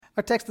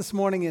Our text this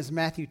morning is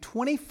Matthew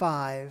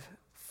 25,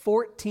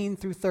 14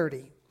 through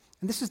 30.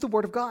 And this is the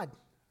word of God.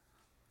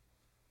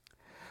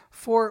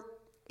 For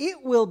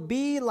it will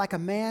be like a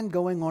man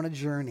going on a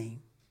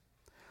journey,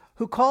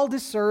 who called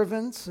his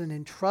servants and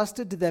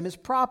entrusted to them his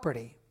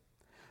property.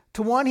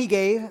 To one he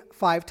gave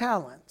 5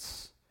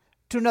 talents,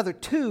 to another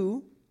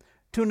 2,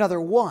 to another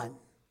 1,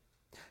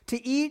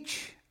 to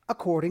each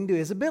according to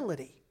his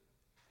ability.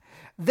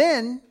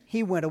 Then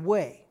he went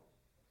away.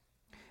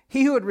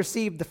 He who had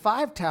received the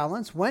 5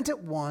 talents went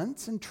at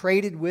once and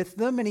traded with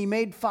them, and he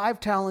made 5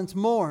 talents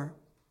more.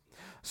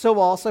 So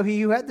also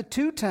he who had the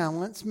 2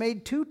 talents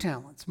made 2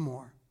 talents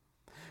more.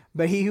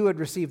 But he who had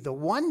received the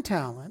 1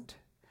 talent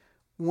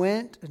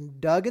went and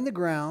dug in the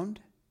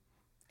ground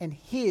and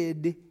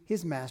hid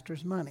his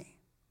master's money.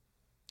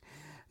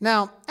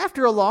 Now,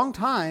 after a long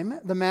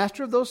time, the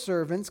master of those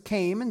servants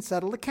came and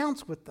settled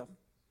accounts with them.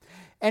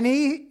 And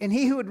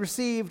he who had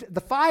received the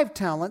 5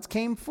 talents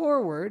came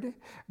forward,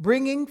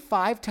 bringing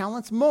 5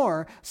 talents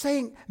more,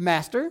 saying,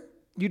 Master,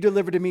 you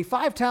delivered to me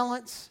 5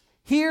 talents.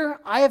 Here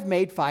I have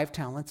made 5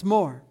 talents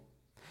more.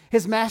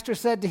 His master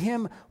said to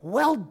him,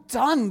 Well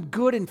done,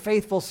 good and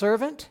faithful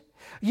servant.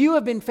 You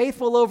have been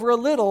faithful over a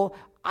little.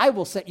 I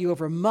will set you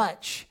over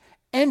much.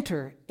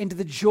 Enter into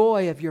the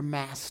joy of your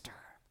master.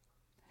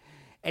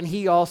 And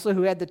he also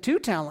who had the 2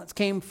 talents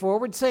came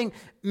forward, saying,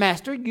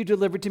 Master, you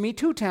delivered to me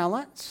 2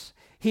 talents.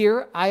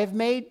 Here I have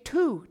made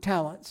 2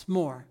 talents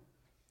more.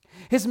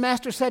 His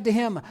master said to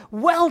him,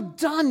 Well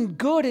done,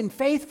 good and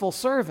faithful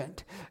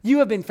servant. You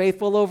have been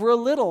faithful over a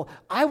little.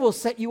 I will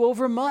set you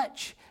over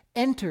much.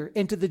 Enter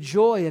into the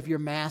joy of your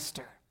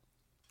master.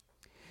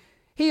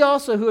 He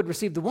also who had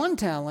received the 1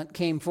 talent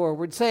came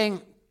forward,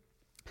 saying,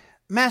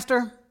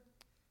 Master,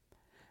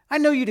 I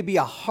know you to be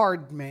a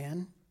hard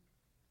man,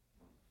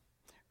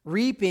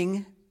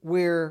 reaping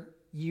where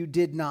you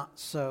did not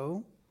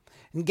sow,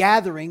 and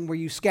gathering where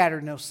you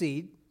scattered no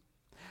seed.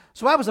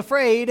 So I was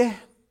afraid,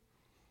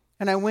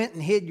 and I went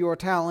and hid your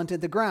talent in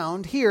the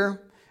ground.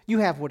 Here, you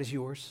have what is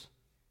yours.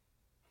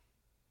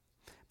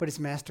 But his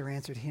master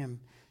answered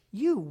him,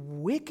 You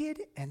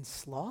wicked and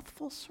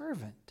slothful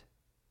servant.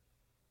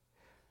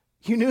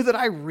 You knew that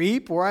I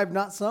reap where I have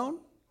not sown,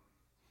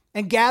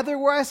 and gather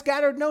where I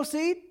scattered no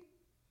seed?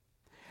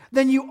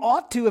 Then you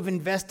ought to have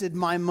invested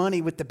my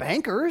money with the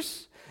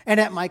bankers, and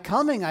at my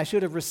coming I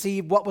should have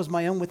received what was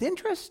my own with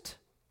interest.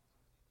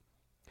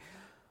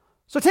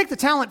 So take the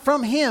talent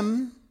from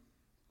him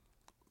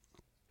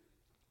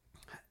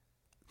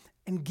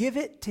and give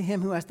it to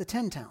him who has the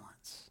 10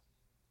 talents.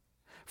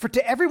 For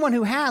to everyone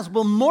who has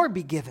will more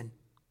be given,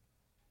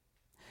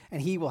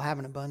 and he will have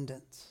an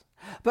abundance.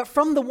 But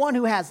from the one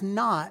who has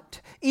not,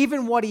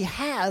 even what he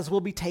has will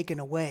be taken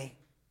away.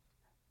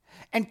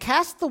 And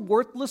cast the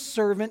worthless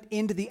servant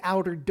into the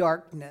outer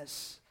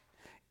darkness.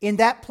 In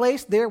that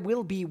place there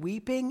will be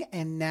weeping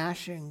and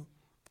gnashing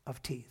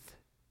of teeth.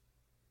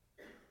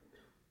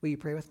 Will you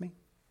pray with me?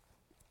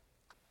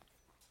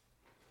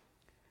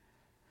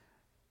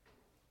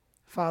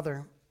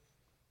 Father,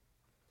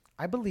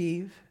 I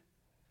believe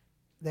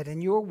that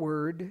in your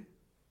word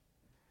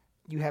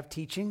you have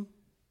teaching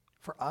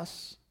for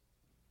us,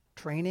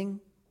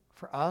 training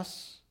for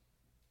us,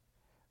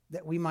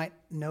 that we might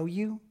know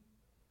you,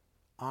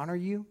 honor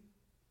you.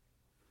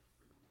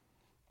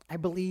 I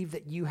believe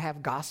that you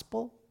have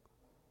gospel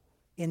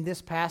in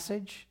this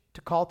passage to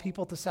call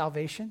people to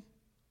salvation.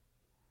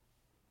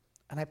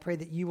 And I pray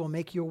that you will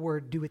make your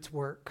word do its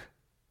work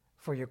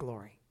for your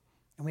glory.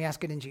 And we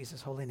ask it in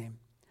Jesus' holy name.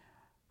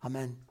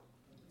 Amen.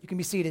 You can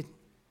be seated.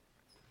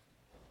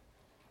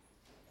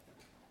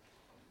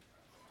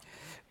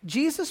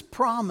 Jesus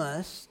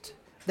promised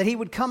that he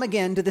would come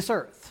again to this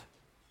earth,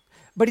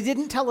 but he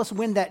didn't tell us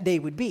when that day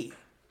would be.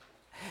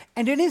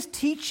 And in his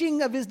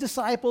teaching of his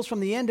disciples from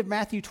the end of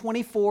Matthew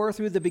 24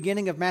 through the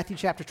beginning of Matthew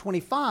chapter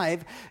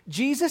 25,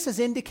 Jesus has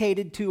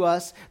indicated to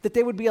us that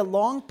there would be a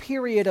long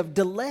period of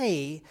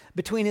delay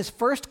between his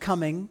first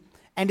coming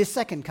and his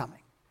second coming.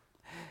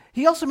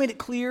 He also made it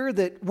clear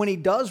that when he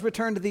does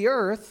return to the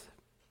earth,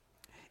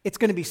 it's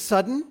going to be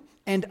sudden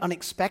and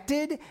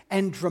unexpected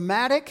and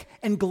dramatic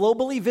and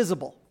globally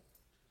visible.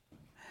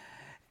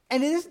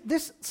 And in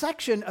this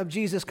section of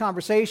Jesus'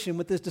 conversation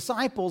with his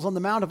disciples on the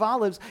Mount of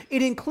Olives,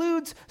 it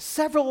includes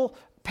several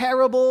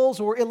parables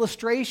or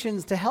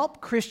illustrations to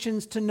help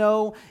Christians to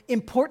know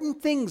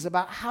important things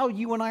about how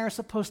you and I are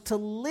supposed to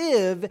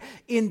live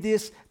in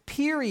this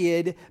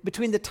period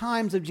between the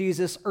times of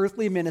Jesus'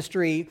 earthly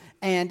ministry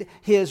and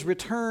his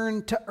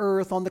return to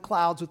earth on the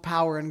clouds with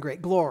power and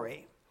great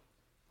glory.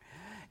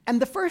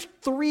 And the first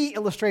 3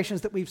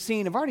 illustrations that we've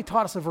seen have already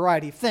taught us a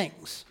variety of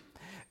things.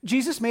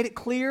 Jesus made it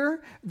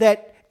clear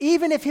that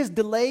even if his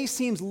delay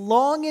seems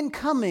long in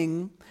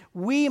coming,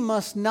 we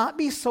must not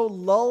be so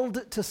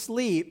lulled to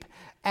sleep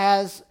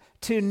as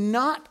to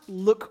not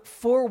look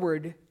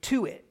forward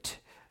to it,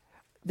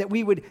 that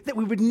we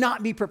would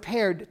not be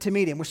prepared to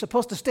meet him. We're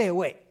supposed to stay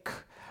awake.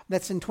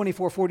 That's in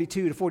 24:42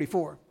 to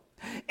 44.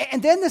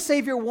 And then the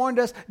Savior warned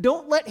us,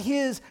 don't let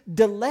his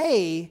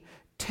delay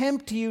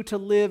tempt you to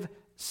live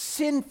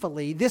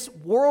sinfully, this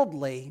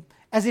worldly,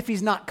 as if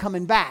he's not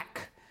coming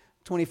back,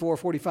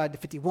 24:45 to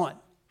 51.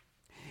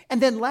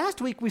 And then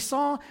last week we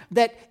saw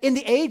that in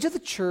the age of the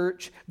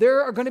church,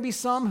 there are going to be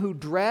some who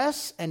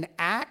dress and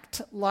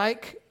act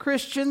like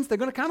Christians. They're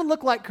going to kind of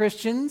look like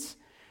Christians.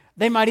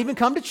 They might even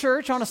come to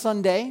church on a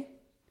Sunday,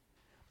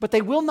 but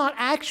they will not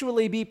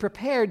actually be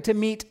prepared to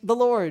meet the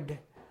Lord.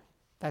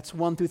 That's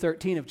 1 through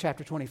 13 of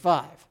chapter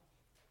 25.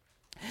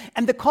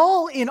 And the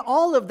call in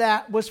all of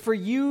that was for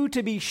you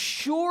to be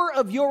sure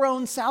of your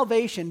own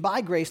salvation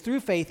by grace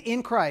through faith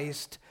in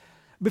Christ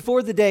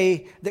before the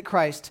day that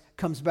Christ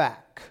comes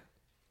back.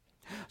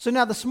 So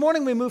now this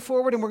morning we move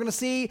forward and we're going to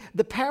see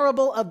the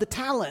parable of the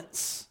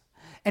talents.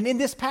 And in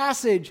this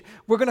passage,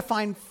 we're going to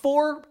find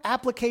 4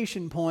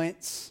 application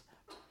points,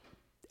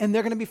 and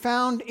they're going to be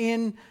found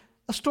in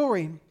a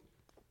story,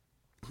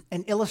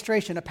 an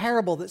illustration, a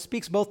parable that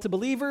speaks both to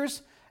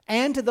believers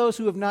and to those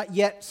who have not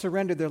yet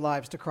surrendered their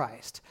lives to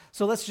Christ.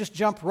 So let's just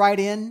jump right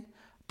in.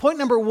 Point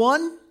number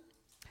 1,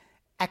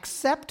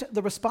 accept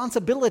the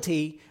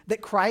responsibility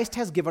that Christ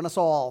has given us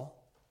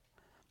all.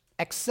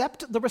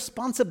 Accept the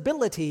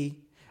responsibility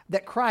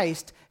that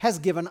Christ has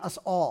given us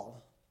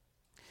all.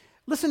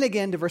 Listen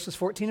again to verses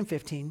 14 and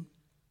 15.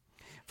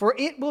 For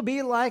it will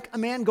be like a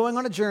man going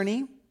on a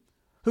journey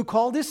who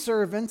called his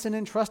servants and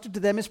entrusted to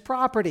them his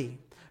property.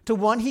 To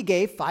one he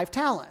gave 5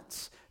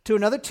 talents, to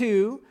another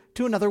 2,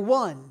 to another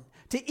 1,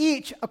 to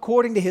each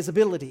according to his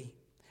ability.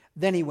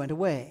 Then he went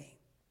away.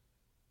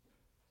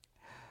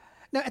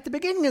 Now, at the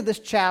beginning of this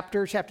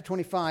chapter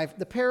 25,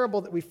 the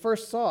parable that we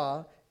first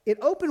saw, it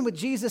opened with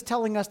Jesus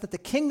telling us that the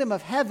kingdom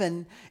of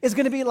heaven is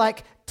going to be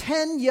like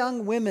 10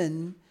 young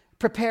women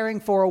preparing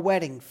for a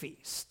wedding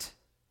feast.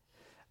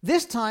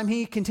 This time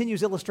he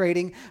continues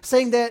illustrating,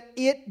 saying that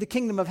the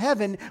kingdom of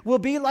heaven, will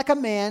be like a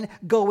man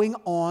going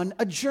on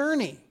a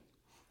journey.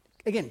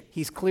 Again,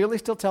 he's clearly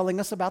still telling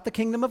us about the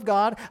kingdom of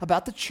God,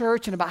 about the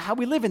church, and about how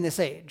we live in this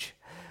age.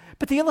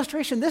 But the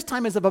illustration this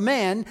time is of a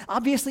man,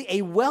 obviously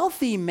a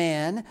wealthy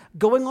man,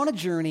 going on a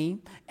journey,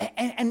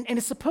 and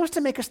it's supposed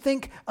to make us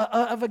think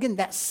of, again,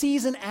 that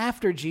season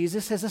after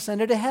Jesus has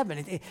ascended to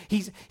heaven.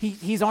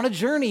 He's on a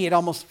journey, it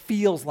almost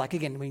feels like.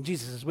 Again, I mean,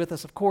 Jesus is with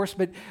us, of course,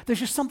 but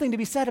there's just something to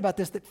be said about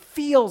this that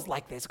feels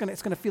like this.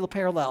 It's going to feel a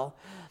parallel.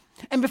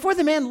 And before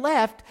the man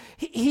left,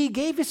 he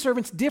gave his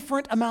servants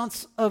different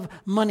amounts of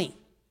money.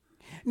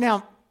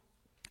 Now,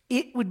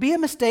 it would be a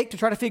mistake to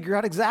try to figure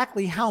out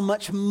exactly how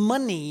much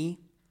money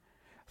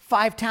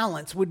 5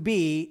 talents would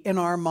be in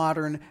our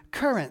modern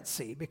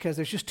currency, because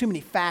there's just too many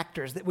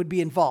factors that would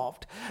be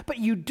involved. But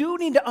you do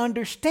need to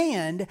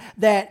understand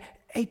that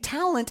a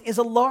talent is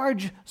a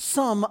large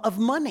sum of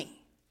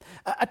money.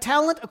 A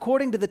talent,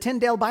 according to the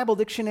Tyndale Bible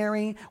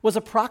Dictionary, was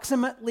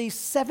approximately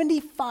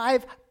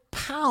 75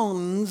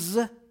 pounds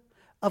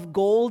of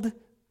gold,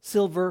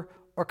 silver,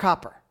 or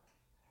copper.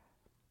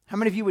 How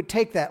many of you would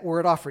take that were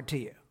it offered to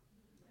you?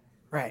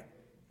 Right.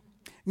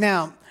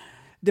 Now,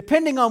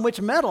 depending on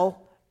which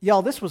metal,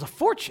 y'all, this was a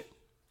fortune.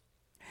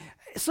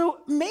 So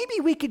maybe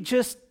we could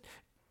just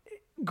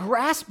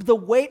grasp the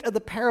weight of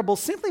the parable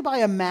simply by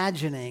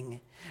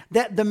imagining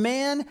that the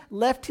man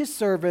left his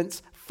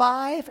servants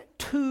 $5,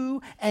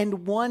 $2, and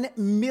 $1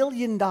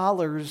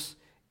 million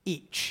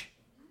each.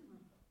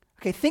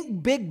 Okay,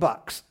 think big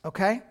bucks,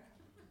 okay?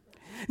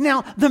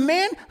 Now, the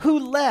man who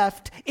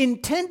left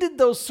intended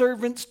those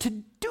servants to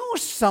do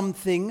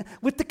something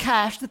with the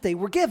cash that they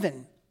were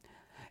given.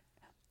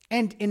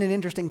 And in an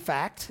interesting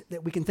fact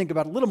that we can think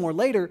about a little more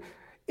later,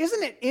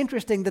 isn't it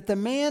interesting that the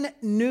man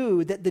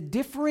knew that the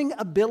differing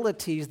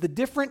abilities, the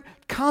different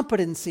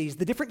competencies,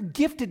 the different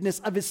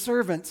giftedness of his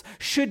servants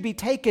should be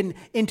taken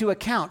into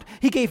account?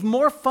 He gave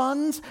more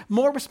funds,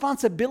 more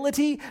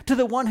responsibility to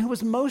the one who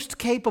was most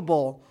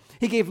capable.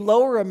 He gave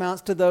lower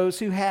amounts to those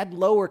who had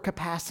lower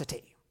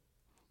capacity.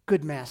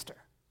 Good master.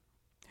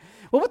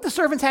 Well, what the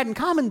servants had in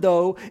common,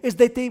 though, is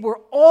that they were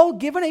all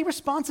given a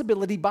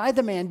responsibility by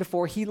the man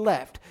before he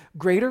left.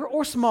 Greater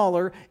or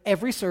smaller,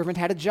 every servant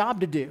had a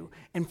job to do.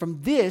 And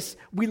from this,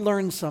 we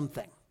learn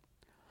something.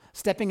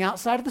 Stepping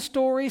outside of the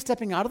story,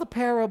 stepping out of the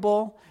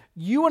parable,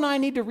 you and I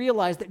need to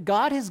realize that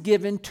God has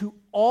given to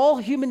all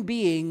human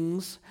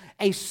beings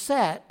a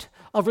set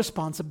of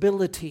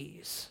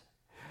responsibilities.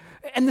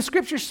 And the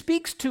scripture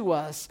speaks to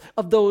us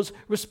of those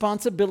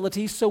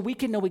responsibilities so we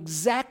can know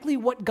exactly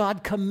what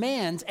God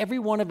commands every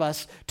one of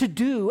us to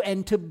do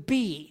and to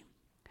be.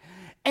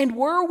 And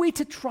were we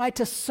to try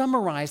to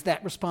summarize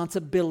that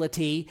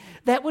responsibility,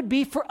 that would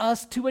be for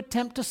us to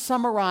attempt to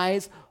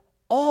summarize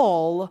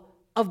all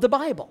of the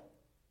Bible.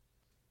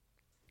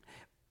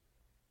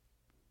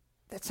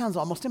 That sounds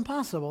almost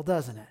impossible,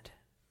 doesn't it?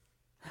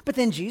 But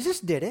then Jesus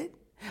did it.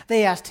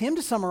 They asked him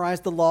to summarize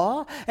the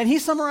law, and he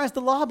summarized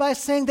the law by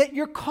saying that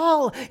your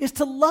call is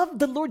to love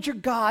the Lord your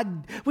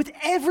God with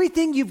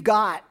everything you've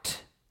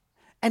got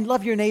and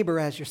love your neighbor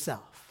as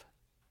yourself.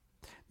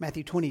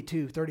 Matthew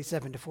 22,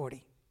 37 to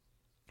 40.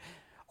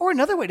 Or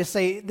another way to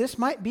say this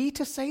might be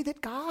to say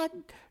that God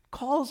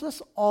calls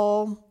us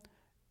all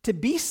to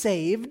be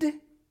saved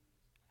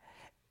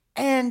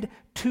and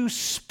to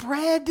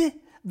spread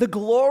the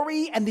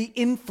glory and the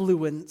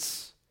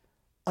influence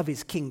of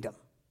his kingdom.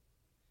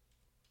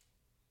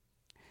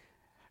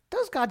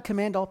 Does God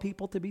command all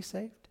people to be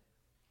saved?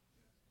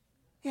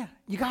 Yeah,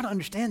 you got to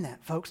understand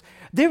that, folks.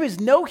 There is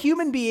no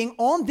human being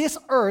on this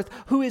earth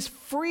who is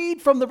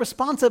freed from the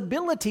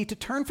responsibility to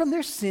turn from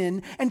their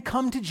sin and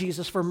come to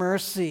Jesus for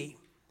mercy.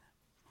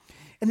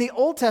 In the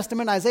Old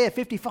Testament, Isaiah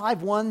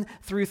 55, 1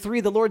 through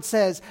 3, the Lord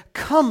says,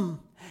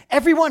 "Come,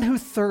 everyone who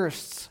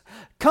thirsts,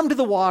 come to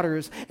the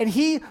waters, and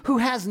he who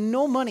has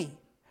no money,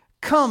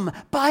 come,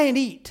 buy and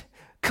eat.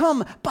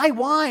 Come, buy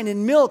wine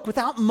and milk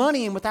without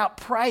money and without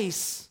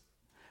price.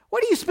 Why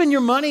do you spend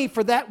your money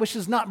for that which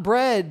is not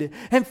bread,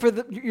 and for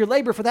your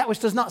labor for that which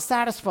does not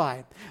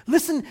satisfy?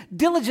 Listen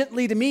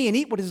diligently to me and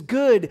eat what is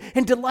good,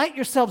 and delight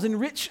yourselves in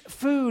rich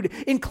food.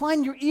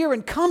 Incline your ear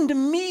and come to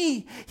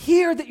me.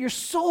 Hear that your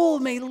soul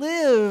may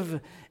live,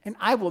 and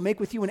I will make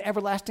with you an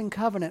everlasting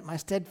covenant, my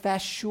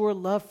steadfast, sure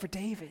love for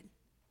David."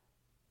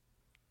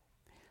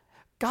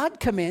 God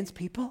commands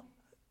people,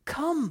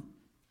 come.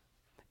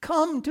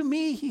 Come to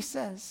me, he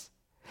says.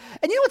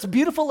 And you know what's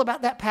beautiful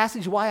about that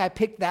passage, why I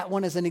picked that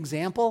one as an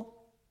example?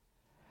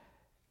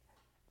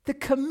 The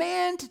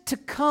command to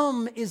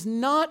come is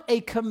not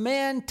a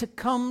command to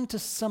come to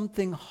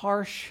something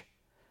harsh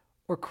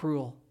or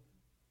cruel.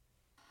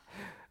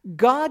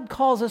 God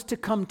calls us to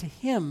come to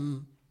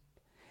him,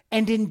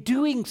 and in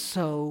doing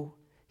so,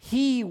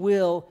 he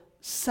will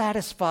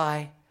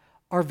satisfy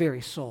our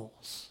very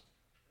souls.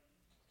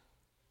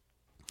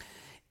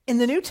 In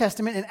the New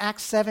Testament, in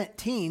Acts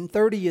 17,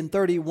 30 and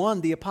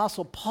 31, the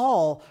Apostle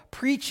Paul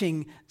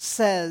preaching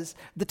says,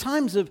 "The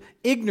times of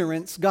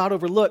ignorance God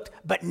overlooked,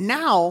 but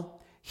now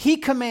he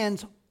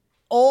commands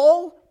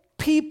all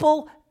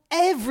people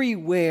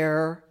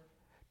everywhere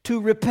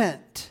to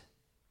repent,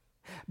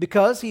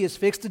 because he has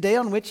fixed a day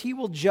on which he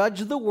will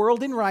judge the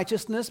world in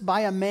righteousness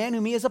by a man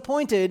whom he has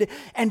appointed,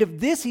 and of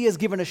this he has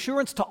given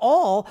assurance to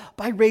all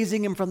by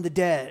raising him from the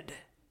dead."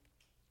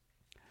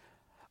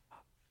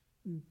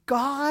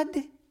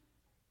 God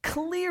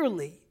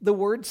clearly, the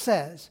word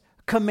says,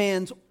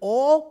 commands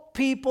all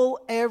people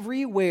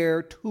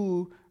everywhere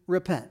to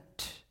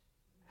repent.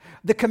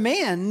 The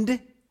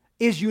command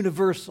is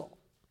universal.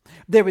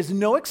 There is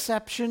no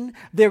exception.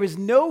 There is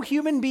no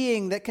human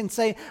being that can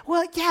say,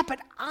 "Well, yeah, but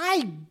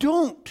I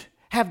don't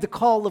have the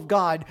call of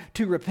God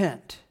to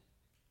repent."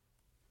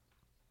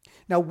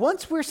 Now,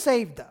 once we're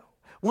saved, though,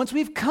 once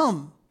we've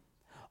come,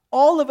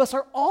 all of us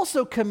are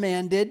also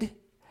commanded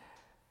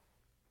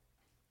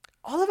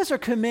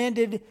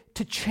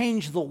to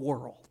change the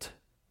world.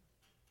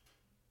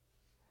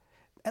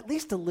 At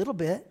least a little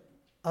bit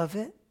of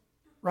it,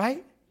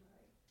 right?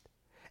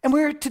 And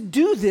we're to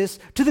do this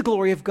to the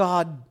glory of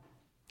God.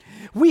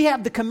 We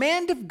have the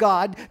command of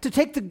God to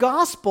take the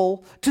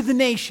gospel to the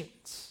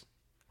nations.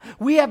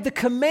 We have the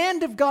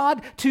command of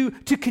God to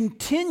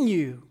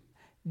continue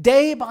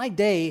day by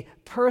day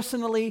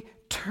personally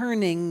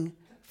turning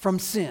from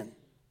sin.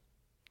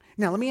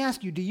 Now, let me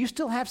ask you, do you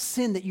still have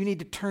sin that you need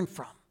to turn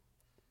from?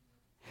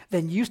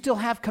 Then you still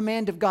have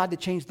command of God to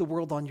change the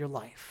world on your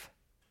life.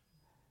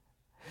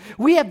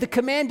 We have the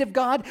command of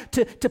God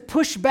to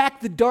push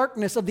back the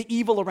darkness of the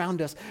evil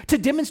around us, to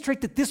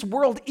demonstrate that this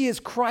world is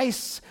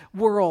Christ's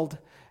world.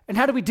 And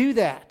how do we do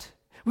that?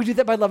 We do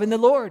that by loving the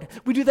Lord.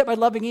 We do that by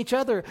loving each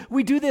other.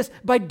 We do this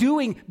by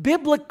doing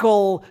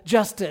biblical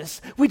justice.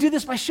 We do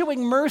this by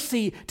showing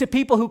mercy to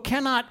people who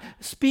cannot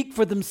speak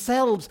for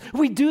themselves.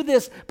 We do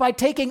this by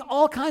taking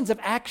all kinds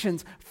of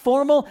actions,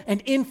 formal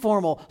and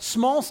informal,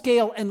 small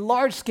scale and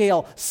large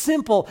scale,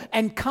 simple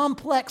and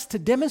complex, to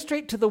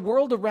demonstrate to the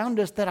world around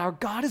us that our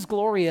God is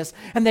glorious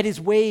and that his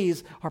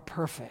ways are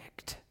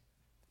perfect.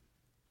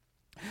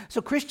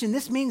 So, Christian,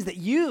 this means that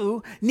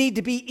you need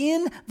to be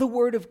in the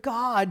Word of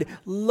God,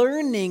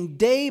 learning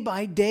day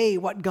by day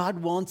what God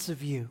wants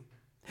of you.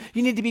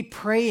 You need to be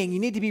praying. You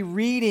need to be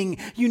reading.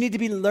 You need to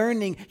be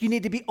learning. You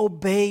need to be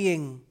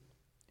obeying.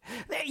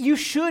 You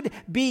should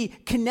be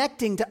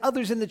connecting to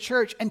others in the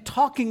church and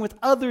talking with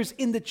others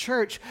in the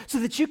church so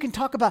that you can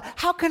talk about,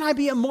 how can I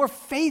be a more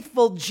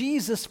faithful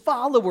Jesus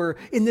follower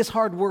in this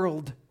hard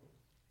world?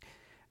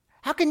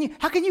 How can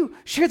you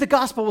share the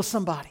gospel with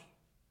somebody?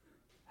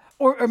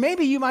 Or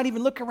maybe you might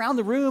even look around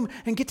the room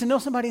and get to know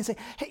somebody and say,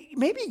 "Hey,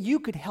 maybe you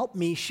could help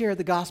me share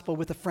the gospel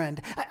with a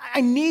friend. I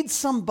need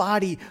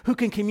somebody who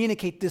can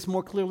communicate this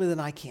more clearly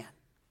than I can."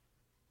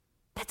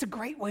 That's a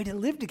great way to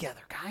live together,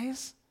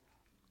 guys.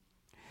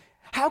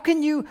 How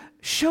can you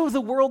show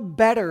the world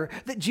better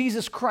that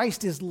Jesus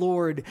Christ is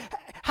Lord?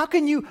 How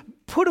can you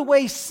put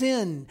away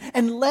sin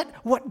and let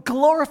what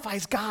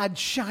glorifies God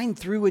shine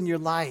through in your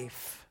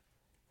life?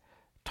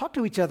 Talk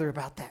to each other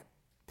about that.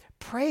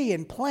 Pray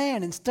and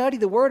plan and study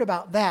the Word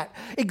about that.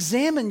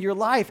 Examine your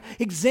life.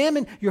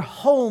 Examine your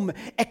home.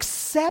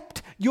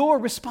 Accept your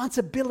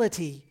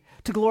responsibility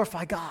to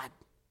glorify God.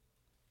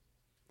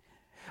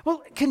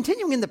 Well,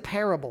 continuing in the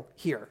parable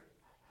here,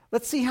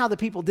 let's see how the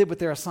people did with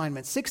their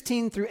assignments.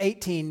 16 through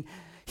 18,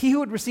 he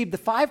who had received the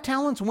 5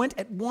 talents went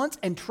at once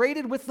and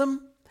traded with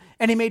them,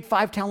 and he made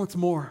 5 talents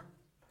more.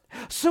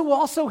 So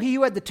also he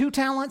who had the 2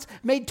 talents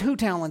made 2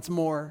 talents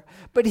more.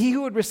 But he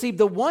who had received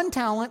the 1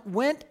 talent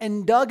went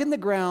and dug in the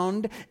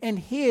ground and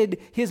hid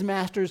his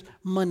master's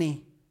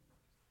money.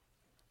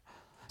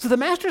 So the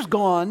master's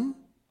gone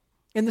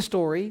in the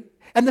story,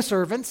 and the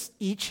servants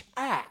each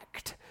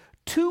act.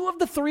 2 of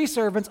the 3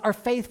 servants are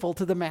faithful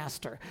to the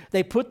master.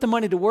 They put the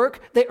money to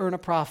work, they earn a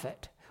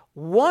profit.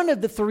 1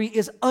 of the 3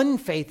 is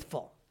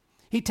unfaithful.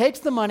 He takes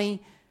the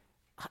money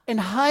and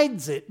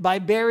hides it by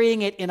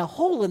burying it in a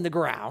hole in the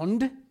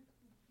ground,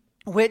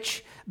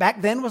 which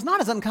back then was not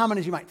as uncommon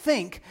as you might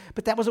think,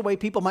 but that was a way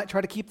people might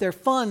try to keep their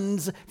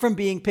funds from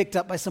being picked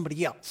up by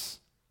somebody else.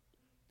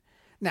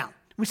 Now,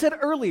 we said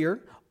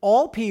earlier,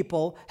 all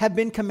people have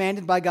been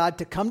commanded by God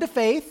to come to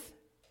faith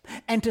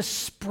and to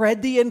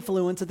spread the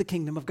influence of the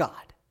kingdom of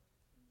God.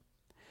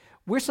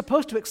 We're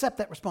supposed to accept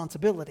that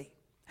responsibility.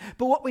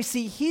 But what we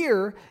see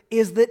here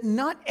is that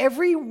not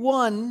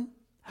everyone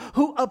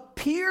who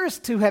appears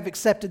to have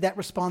accepted that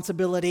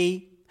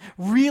responsibility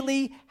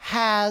really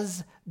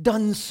has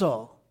done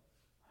so.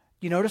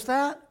 You notice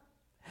that?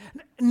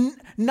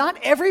 Not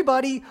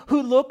everybody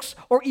who looks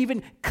or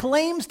even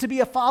claims to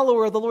be a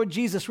follower of the Lord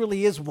Jesus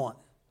really is one.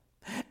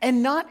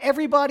 And not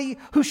everybody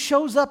who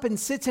shows up and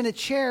sits in a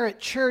chair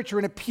at church or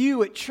in a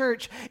pew at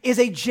church is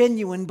a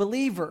genuine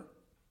believer.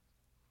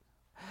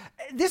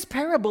 This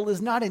parable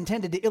is not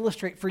intended to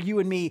illustrate for you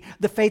and me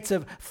the fates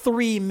of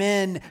 3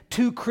 men,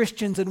 2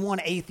 Christians, and 1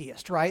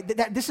 atheist, right?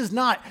 This is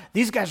not,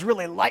 these guys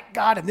really like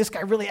God and this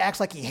guy really acts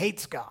like he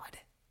hates God.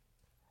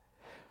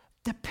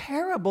 The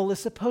parable is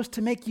supposed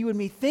to make you and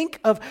me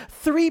think of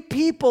 3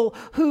 people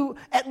who,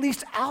 at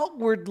least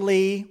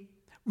outwardly,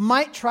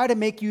 might try to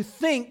make you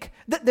think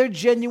that they're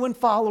genuine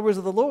followers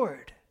of the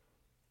Lord.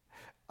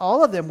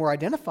 All of them were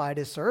identified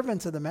as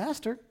servants of the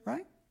master,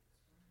 right?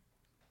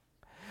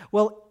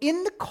 Well,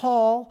 in the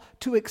call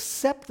to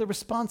accept the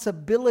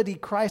responsibility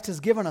Christ has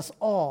given us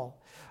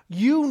all,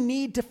 you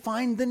need to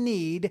find the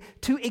need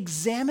to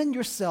examine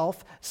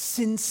yourself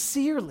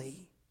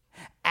sincerely,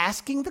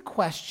 asking the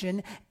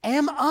question,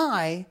 am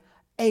I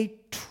a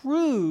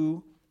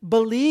true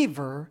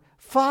believer,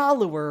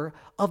 follower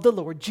of the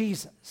Lord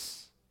Jesus?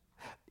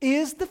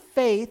 Is the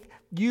faith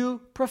you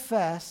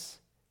profess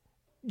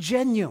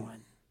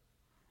genuine?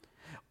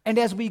 And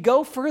as we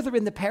go further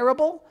in the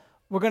parable,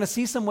 we're going to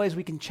see some ways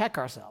we can check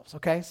ourselves,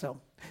 okay?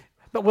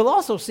 But we'll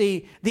also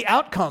see the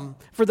outcome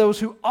for those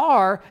who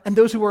are and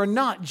those who are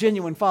not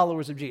genuine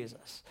followers of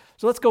Jesus.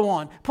 So let's go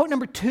on. Point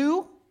number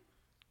 2,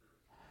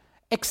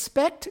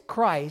 expect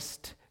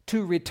Christ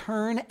to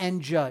return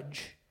and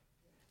judge.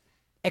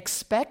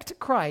 Expect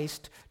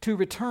Christ to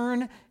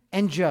return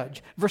and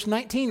judge. Verse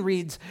 19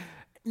 reads,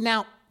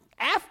 now,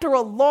 after a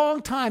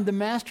long time, the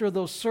master of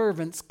those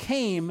servants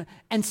came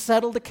and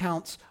settled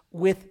accounts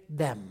with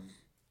them.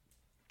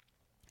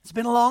 It's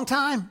been a long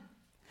time.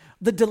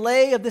 The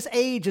delay of this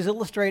age is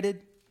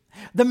illustrated.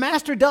 The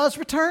master does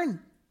return.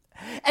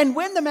 And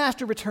when the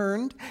master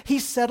returned, he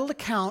settled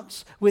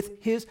accounts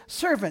with his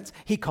servants.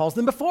 He calls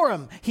them before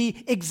him.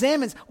 He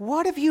examines,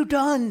 what have you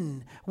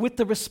done with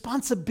the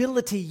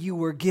responsibility you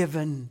were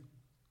given?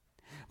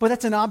 Well,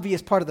 that's an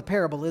obvious part of the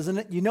parable, isn't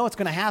it? You know it's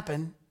going to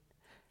happen.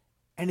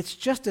 And it's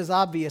just as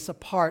obvious a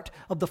part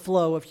of the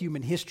flow of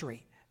human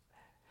history.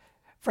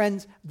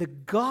 Friends, the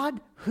God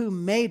who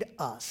made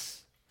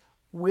us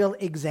will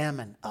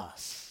examine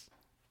us.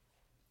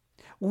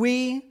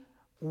 We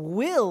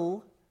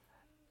will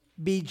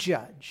be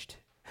judged.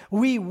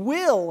 We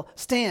will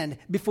stand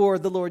before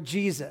the Lord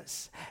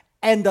Jesus.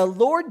 And the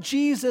Lord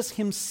Jesus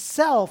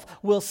himself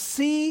will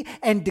see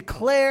and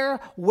declare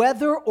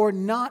whether or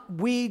not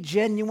we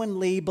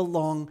genuinely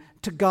belong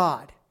to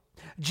God.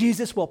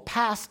 Jesus will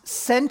pass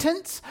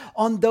sentence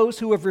on those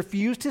who have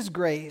refused his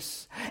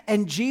grace,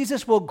 and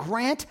Jesus will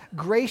grant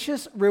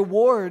gracious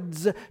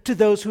rewards to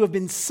those who have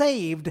been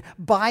saved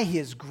by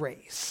his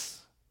grace.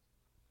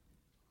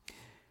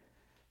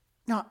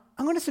 Now,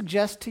 I'm going to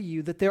suggest to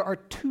you that there are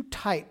 2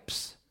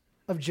 types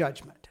of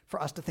judgment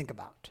for us to think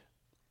about.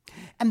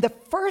 And the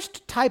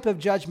first type of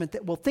judgment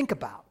that we'll think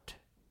about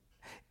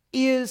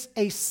is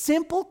a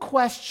simple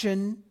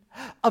question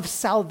of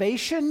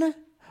salvation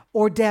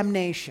or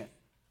damnation.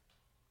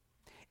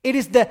 It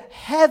is the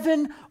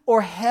heaven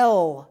or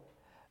hell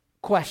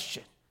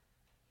question.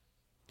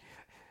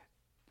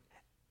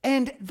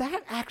 And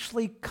that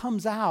actually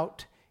comes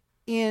out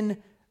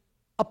in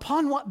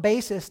upon what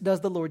basis does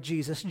the Lord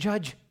Jesus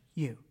judge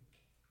you?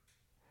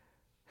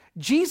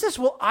 Jesus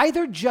will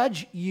either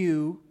judge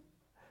you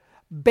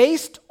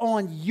based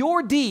on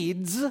your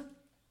deeds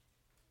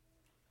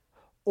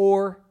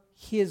or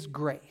his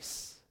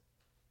grace.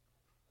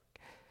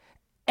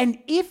 And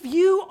if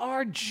you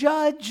are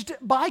judged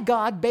by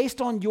God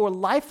based on your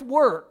life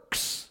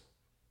works,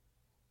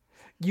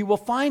 you will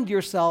find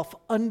yourself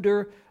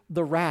under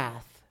the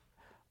wrath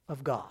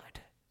of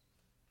God.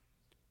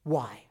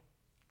 Why?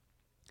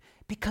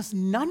 Because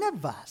none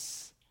of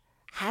us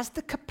has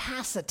the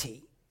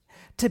capacity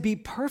to be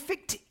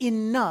perfect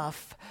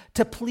enough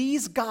to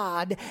please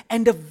God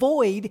and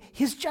avoid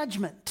his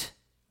judgment.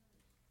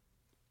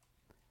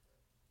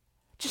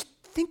 Just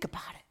think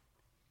about it.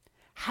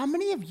 How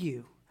many of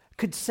you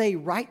could say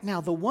right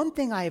now, the one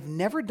thing I have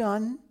never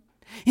done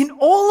in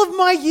all of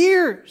my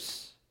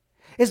years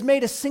is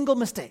made a single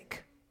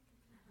mistake?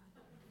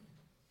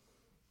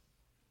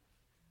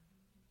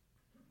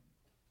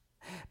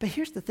 But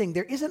here's the thing,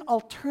 there is an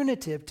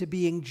alternative to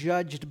being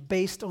judged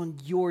based on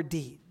your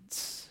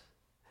deeds.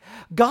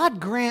 God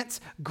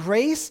grants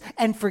grace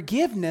and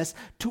forgiveness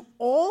to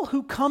all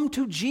who come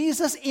to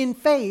Jesus in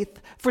faith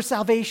for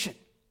salvation.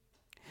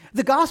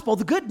 The gospel,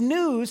 the good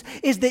news,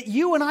 is that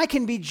you and I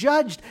can be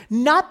judged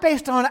not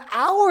based on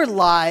our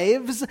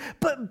lives,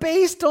 but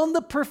based on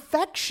the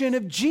perfection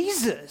of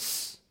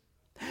Jesus.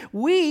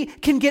 We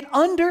can get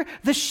under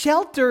the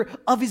shelter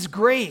of His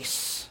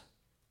grace.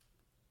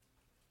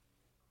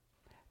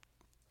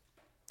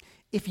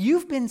 If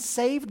you've been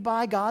saved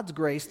by God's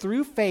grace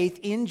through faith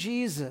in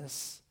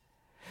Jesus,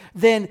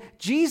 then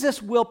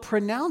Jesus will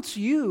pronounce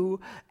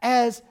you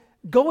as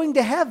going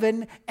to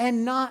heaven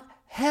and not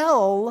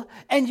hell,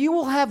 and you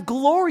will have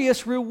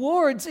glorious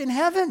rewards in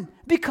heaven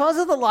because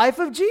of the life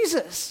of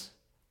Jesus.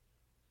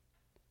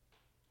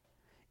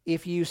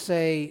 If you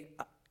say,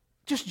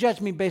 just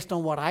judge me based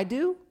on what I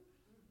do,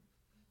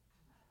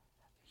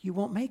 you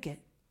won't make it.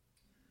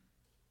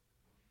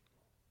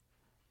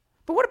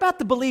 But what about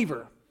the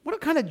believer? What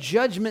kind of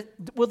judgment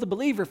will the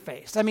believer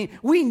face? I mean,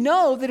 we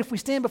know that if we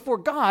stand before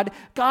God,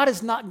 God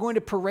is not going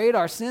to parade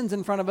our sins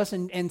in front of us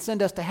and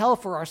send us to hell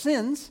for our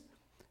sins.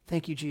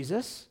 Thank you,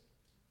 Jesus.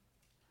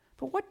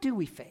 But what do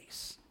we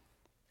face?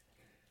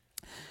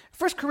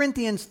 1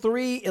 Corinthians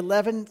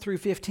 3:11 through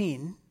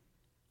 15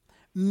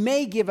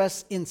 may give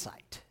us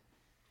insight.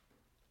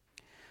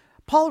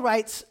 Paul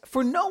writes,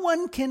 "For no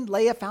one can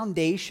lay a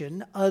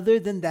foundation other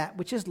than that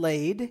which is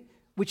laid,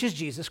 which is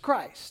Jesus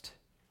Christ."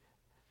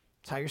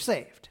 That's how you're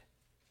saved.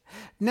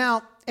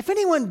 Now, if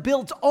anyone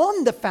builds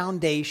on the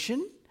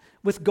foundation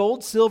with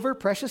gold, silver,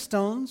 precious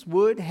stones,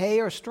 wood, hay,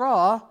 or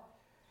straw,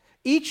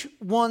 each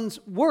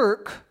one's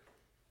work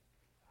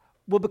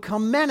will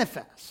become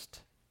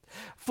manifest.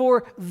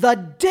 For the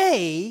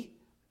day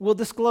will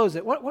disclose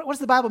it. What does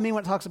the Bible mean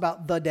when it talks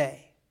about the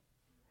day?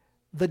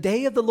 The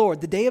day of the Lord,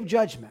 the day of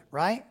judgment,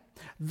 right?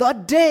 The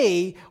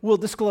day will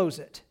disclose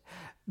it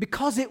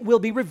because it will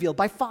be revealed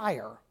by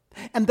fire.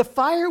 And the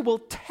fire will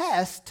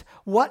test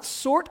what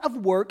sort of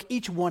work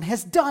each one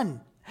has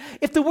done.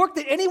 If the work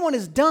that anyone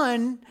has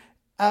done,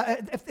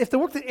 if the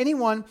work that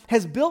anyone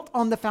has built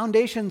on the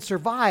foundation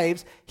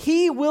survives,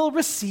 he will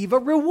receive a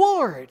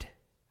reward.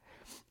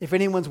 If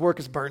anyone's work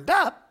is burned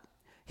up,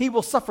 he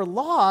will suffer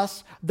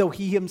loss, though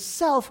he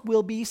himself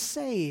will be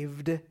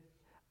saved,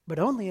 but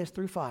only as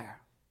through fire.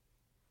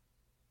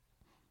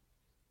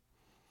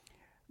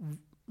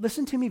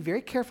 Listen to me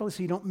very carefully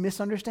so you don't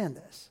misunderstand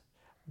this.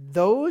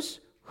 Those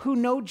who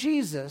know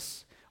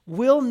Jesus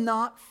will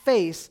not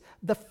face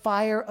the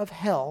fire of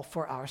hell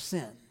for our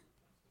sin.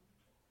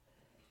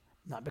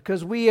 Not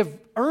because we have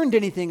earned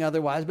anything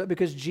otherwise, but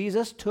because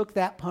Jesus took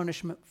that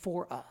punishment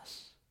for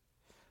us.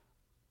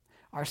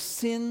 Our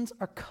sins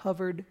are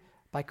covered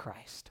by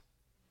Christ.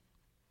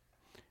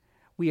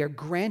 We are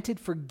granted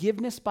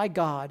forgiveness by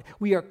God.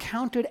 We are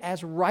counted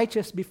as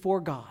righteous before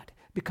God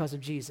because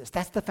of Jesus.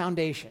 That's the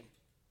foundation.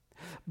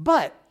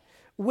 But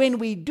when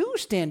we do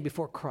stand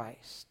before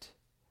Christ,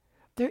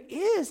 there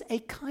is a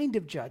kind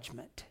of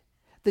judgment,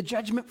 the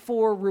judgment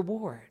for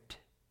reward.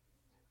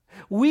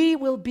 We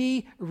will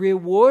be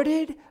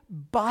rewarded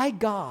by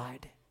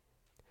God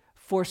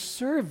for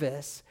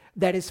service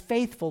that is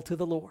faithful to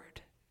the Lord.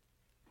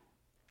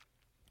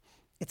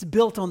 It's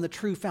built on the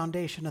true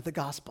foundation of the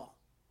gospel.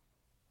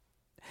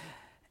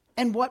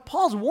 And what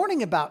Paul's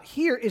warning about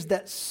here is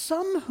that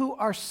some who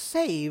are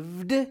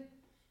saved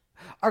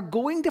are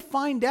going to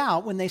find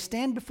out when they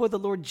stand before the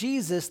Lord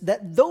Jesus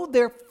that though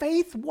their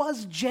faith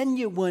was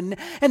genuine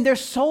and their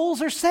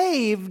souls are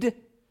saved,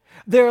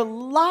 their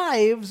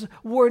lives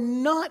were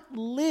not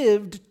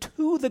lived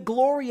to the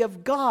glory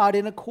of God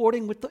in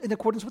accordance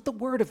with the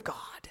Word of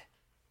God.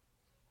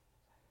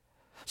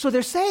 So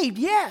they're saved,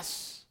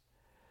 yes,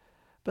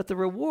 but the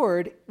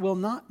reward will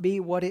not be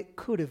what it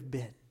could have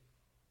been.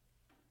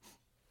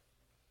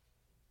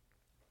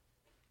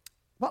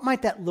 What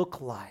might that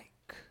look like?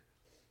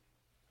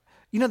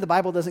 You know, the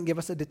Bible doesn't give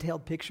us a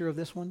detailed picture of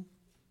this one.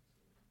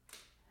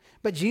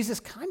 But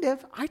Jesus kind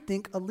of, I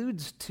think,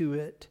 alludes to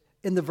it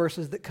in the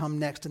verses that come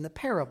next in the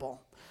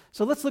parable.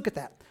 So let's look at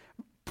that.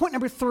 Point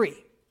number 3.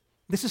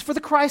 This is for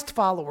the Christ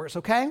followers,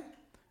 okay?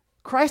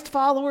 Christ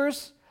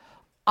followers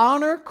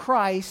honor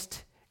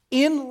Christ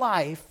in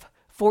life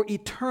for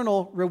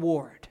eternal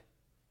reward.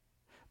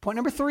 Point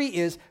number 3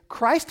 is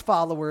Christ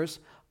followers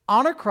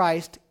honor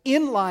Christ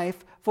in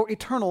life for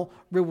eternal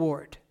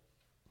reward.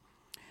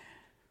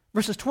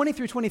 Verses 20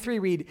 through 23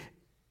 read,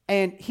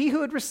 "And he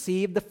who had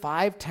received the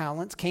 5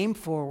 talents came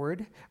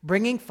forward,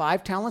 bringing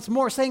 5 talents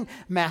more, saying,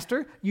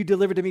 'Master, you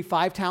delivered to me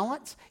 5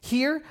 talents.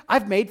 Here,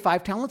 I've made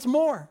 5 talents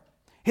more.'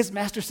 His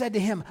master said to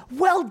him,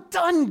 'Well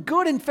done,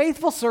 good and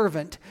faithful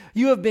servant.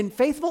 You have been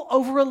faithful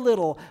over a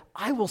little.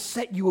 I will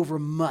set you over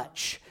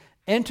much.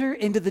 Enter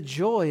into the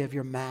joy of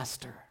your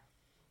master.'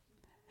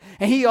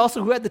 And he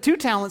also, who had the 2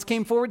 talents,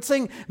 came forward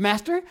saying,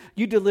 Master,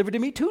 you delivered to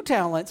me 2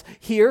 talents.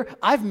 Here,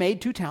 I've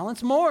made 2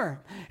 talents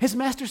more. His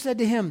master said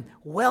to him,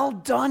 Well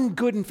done,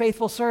 good and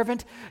faithful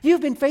servant.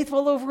 You've been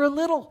faithful over a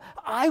little.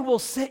 I will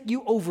set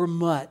you over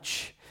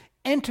much.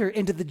 Enter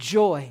into the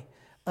joy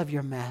of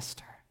your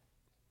master.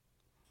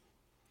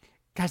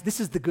 Guys, this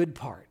is the good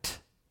part.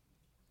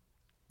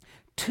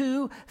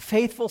 2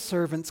 faithful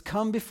servants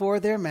come before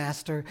their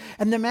master,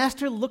 and the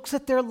master looks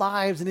at their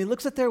lives and he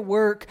looks at their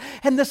work,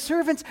 and the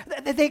servants,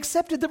 they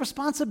accepted the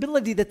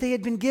responsibility that they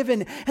had been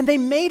given, and they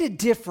made a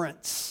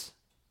difference.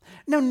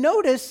 Now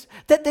notice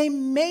that they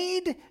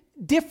made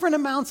different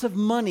amounts of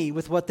money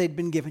with what they'd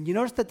been given. You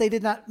notice that they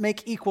did not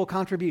make equal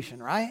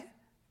contribution, right?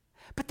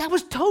 But that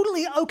was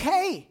totally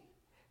okay.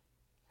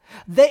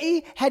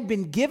 They had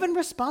been given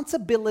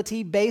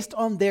responsibility based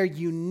on their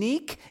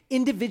unique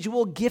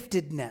individual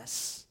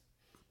giftedness.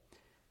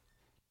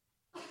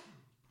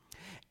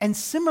 And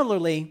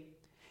similarly,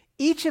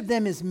 each of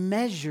them is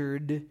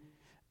measured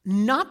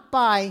not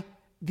by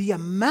the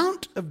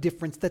amount of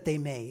difference that they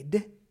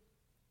made,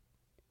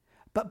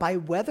 but by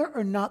whether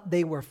or not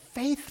they were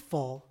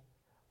faithful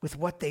with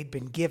what they'd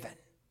been given.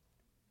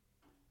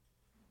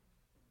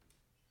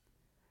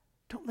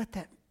 Don't let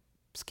that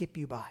skip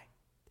you by.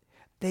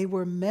 They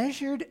were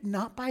measured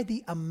not by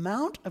the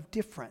amount of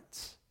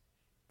difference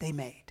they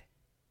made,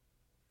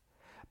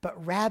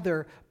 but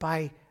rather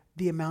by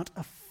the amount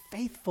of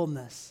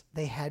faithfulness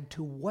they had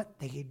to what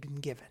they had been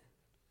given.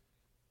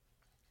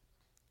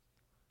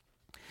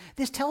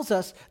 This tells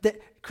us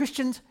that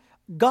Christians,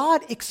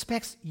 God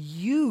expects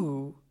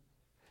you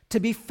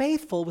to be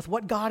faithful with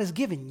what God has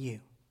given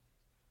you.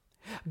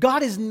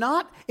 God is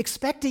not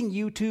expecting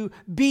you to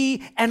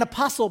be an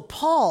Apostle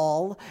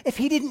Paul if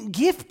he didn't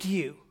gift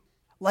you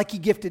like he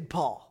gifted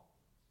Paul.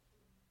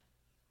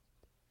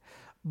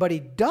 But he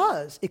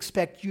does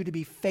expect you to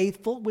be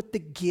faithful with the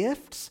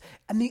gifts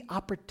and the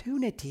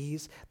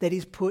opportunities that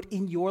he's put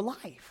in your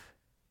life.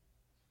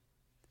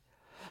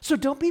 So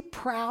don't be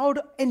proud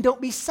and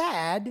don't be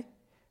sad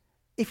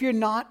if you're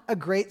not a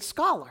great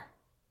scholar.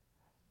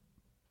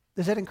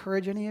 Does that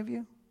encourage any of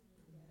you?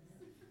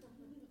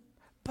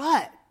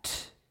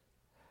 But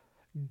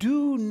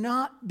do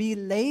not be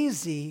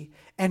lazy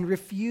and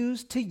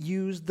refuse to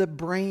use the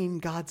brain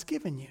God's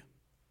given you.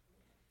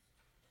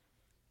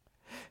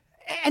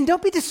 And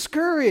don't be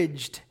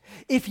discouraged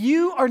if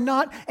you are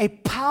not a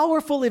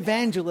powerful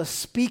evangelist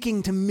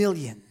speaking to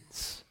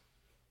millions.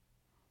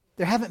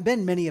 There haven't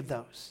been many of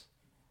those.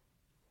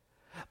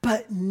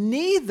 But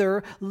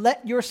neither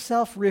let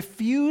yourself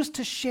refuse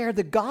to share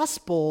the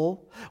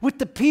gospel with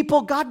the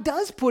people God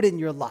does put in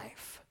your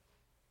life.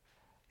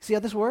 See how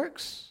this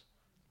works?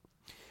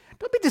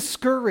 Don't be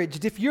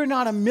discouraged if you're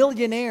not a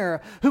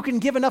millionaire who can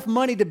give enough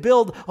money to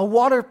build a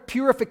water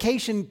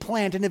purification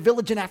plant in a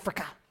village in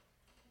Africa.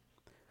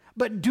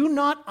 But do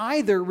not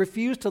either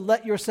refuse to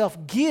let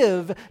yourself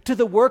give to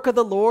the work of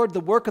the Lord, the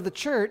work of the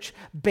church,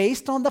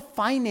 based on the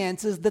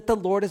finances that the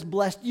Lord has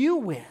blessed you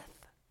with.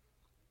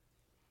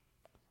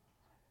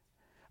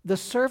 The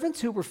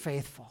servants who were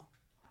faithful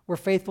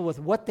with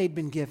what they'd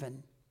been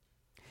given.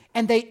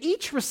 And they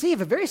each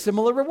receive a very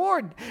similar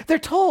reward. They're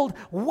told,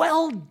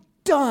 Well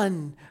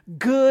done,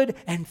 good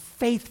and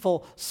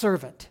faithful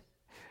servant.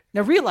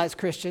 Now realize,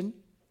 Christian,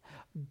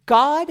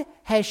 God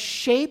has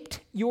shaped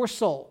your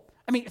soul.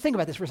 I mean, think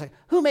about this for a second.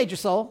 Who made your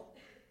soul?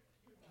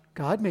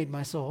 God made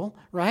my soul,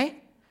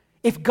 right?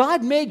 If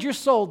God made your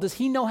soul, does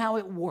he know how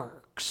it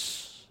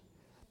works?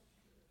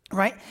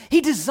 Right?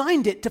 He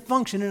designed it to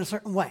function in a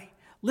certain way.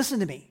 Listen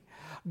to me.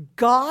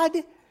 God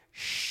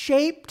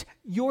shaped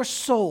your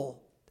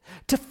soul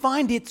to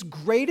find its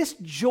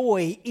greatest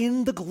joy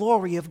in the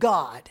glory of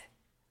God.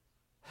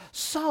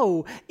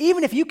 So,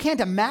 even if you can't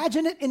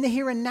imagine it in the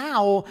here and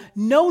now,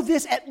 know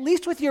this at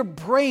least with your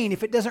brain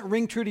if it doesn't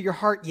ring true to your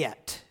heart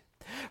yet.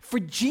 For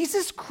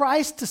Jesus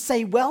Christ to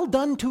say, Well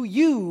done to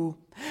you,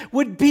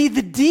 would be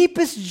the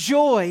deepest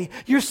joy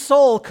your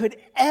soul could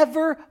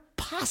ever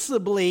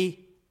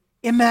possibly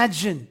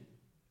imagine.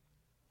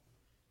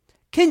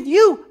 Can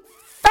you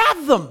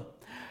fathom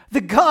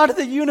the God of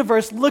the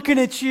universe looking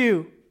at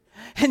you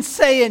and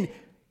saying,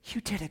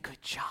 You did a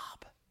good job?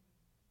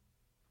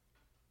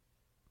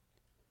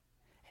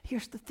 And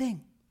here's the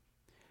thing.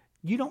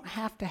 You don't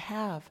have to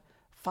have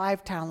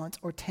 5 talents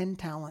or 10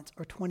 talents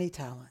or 20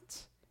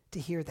 talents to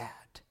hear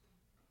that.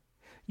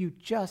 You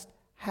just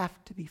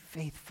have to be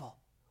faithful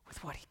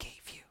with what he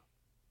gave you.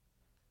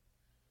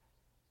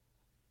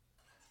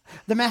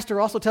 The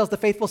master also tells the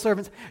faithful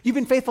servants, You've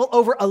been faithful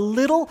over a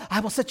little, I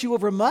will set you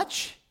over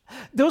much.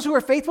 Those who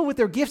are faithful with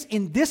their gifts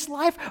in this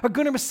life are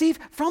going to receive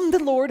from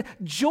the Lord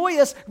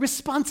joyous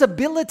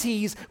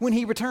responsibilities when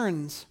he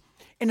returns.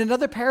 In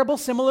another parable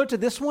similar to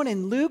this one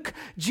in Luke,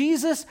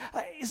 Jesus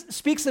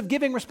speaks of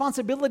giving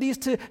responsibilities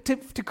to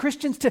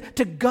Christians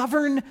to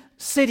govern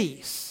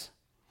cities.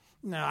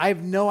 Now, I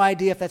have no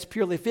idea if that's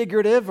purely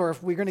figurative or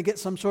if we're going to get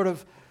some sort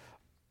of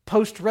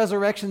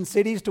post-resurrection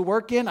cities to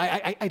work in.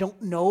 I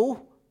don't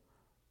know.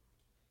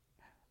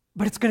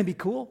 But it's going to be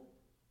cool.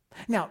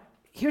 Now,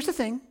 here's the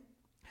thing.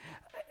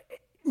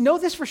 know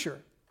this for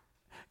sure.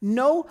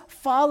 No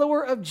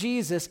follower of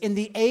Jesus in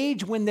the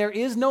age when there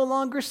is no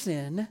longer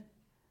sin,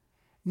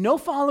 no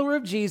follower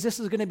of Jesus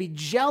is going to be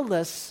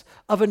jealous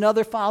of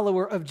another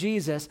follower of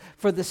Jesus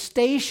for the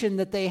station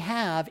that they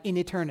have in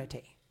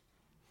eternity,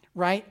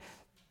 right?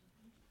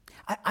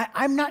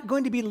 I'm not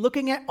going to be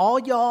looking at all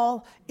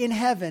y'all in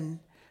heaven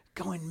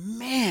going,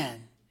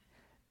 man,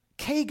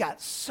 Kay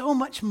got so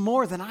much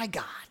more than I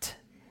got.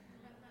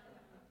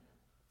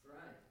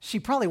 She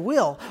probably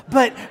will,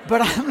 but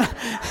I'm not.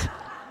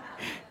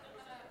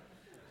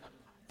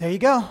 There you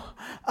go.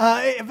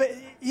 But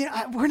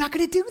we're not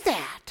going to do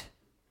that.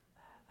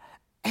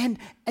 And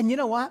you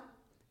know what?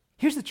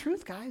 Here's the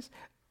truth, guys.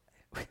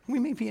 We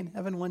may be in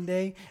heaven one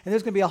day, and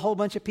there's going to be a whole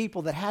bunch of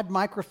people that had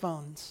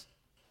microphones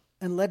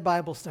and led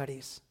Bible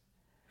studies.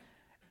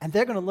 And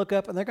they're going to look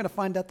up and they're going to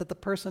find out that the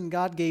person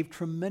God gave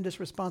tremendous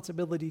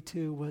responsibility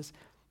to was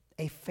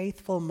a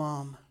faithful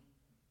mom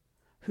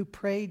who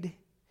prayed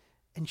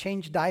and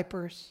changed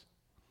diapers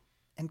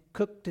and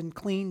cooked and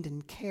cleaned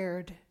and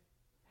cared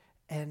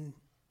and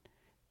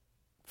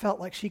felt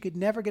like she could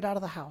never get out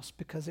of the house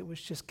because it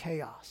was just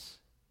chaos.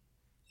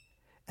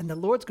 And the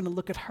Lord's going to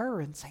look at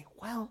her and say,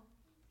 well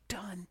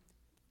done,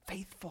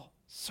 faithful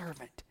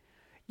servant.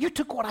 You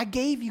took what I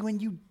gave you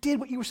and you did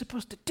what you were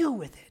supposed to do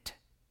with it.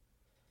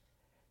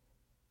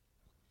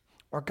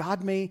 Or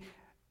God may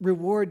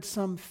reward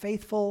some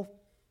faithful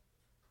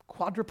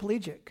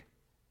quadriplegic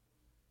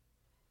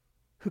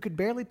who could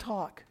barely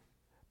talk,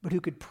 but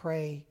who could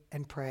pray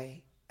and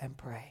pray and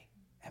pray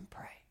and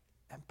pray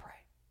and pray.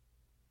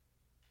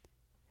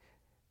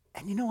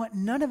 And you know what?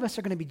 None of us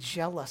are going to be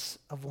jealous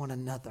of one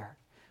another,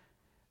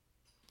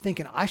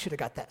 thinking, I should have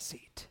got that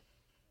seat.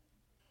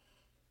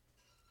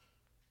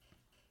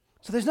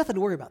 So there's nothing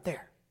to worry about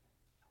there.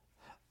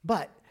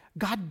 But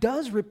God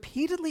does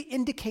repeatedly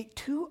indicate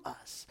to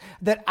us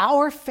that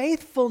our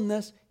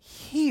faithfulness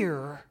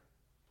here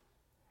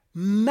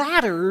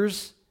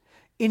matters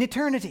in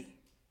eternity.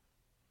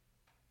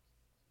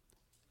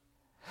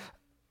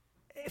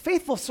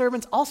 Faithful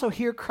servants also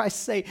hear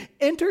Christ say,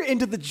 enter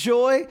into the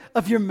joy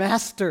of your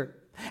master.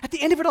 At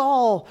the end of it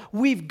all,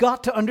 we've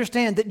got to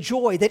understand that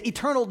joy, that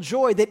eternal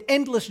joy, that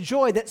endless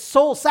joy, that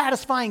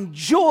soul-satisfying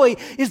joy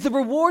is the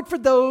reward for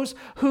those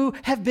who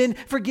have been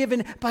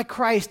forgiven by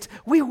Christ.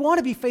 We want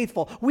to be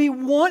faithful. We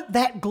want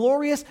that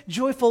glorious,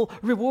 joyful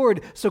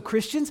reward. So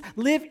Christians,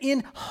 live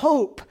in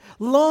hope,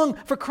 long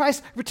for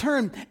Christ's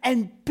return,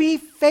 and be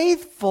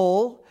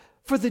faithful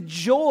for the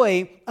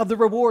joy of the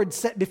reward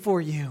set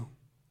before you.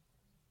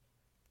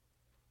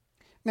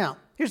 Now,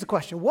 here's the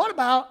question. What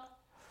about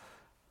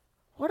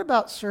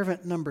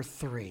servant number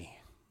 3?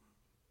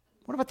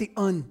 What about the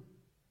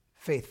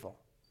unfaithful?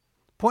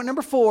 Point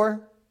number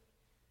 4,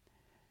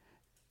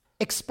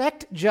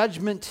 expect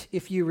judgment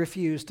if you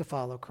refuse to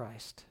follow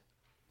Christ.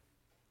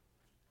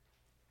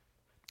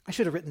 I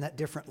should have written that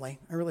differently.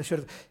 I really should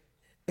have.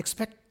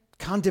 Expect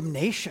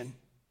condemnation.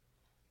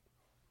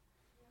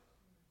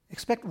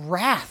 Expect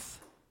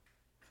wrath.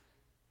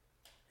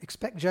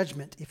 Expect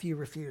judgment if you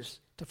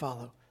refuse to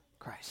follow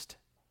Christ.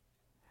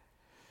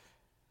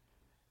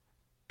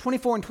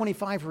 24 and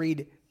 25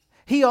 read,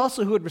 he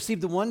also who had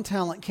received the 1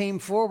 talent came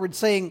forward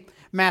saying,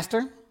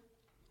 Master,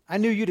 I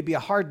knew you to be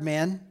a hard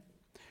man,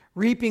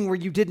 reaping where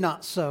you did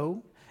not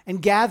sow, and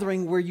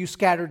gathering where you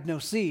scattered no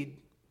seed.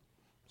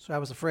 So I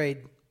was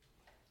afraid,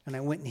 and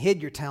I went and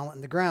hid your talent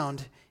in the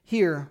ground.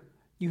 Here,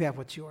 you have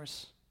what's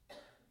yours.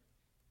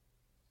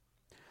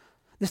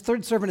 This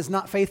third servant is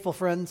not faithful,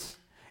 friends.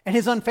 And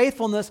his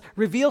unfaithfulness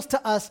reveals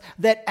to us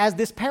that as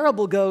this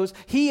parable goes,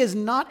 he is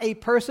not a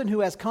person who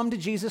has come to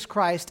Jesus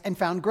Christ and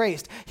found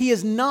grace. He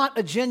is not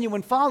a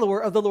genuine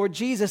follower of the Lord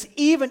Jesus,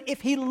 even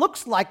if he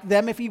looks like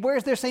them, if he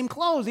wears their same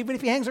clothes, even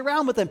if he hangs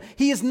around with them.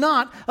 He is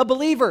not a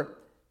believer.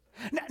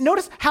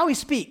 Notice how he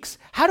speaks.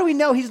 How do we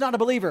know he's not a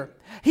believer?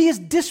 He is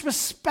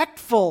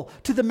disrespectful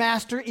to the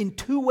master in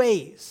 2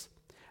 ways.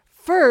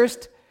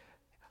 First,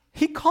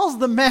 he calls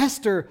the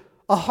master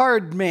a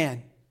hard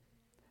man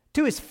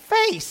to his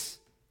face.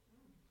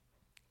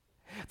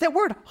 That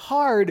word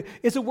hard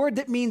is a word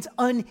that means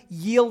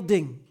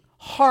unyielding,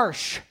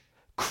 harsh,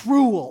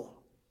 cruel.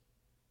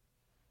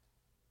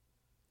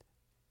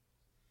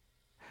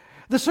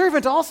 The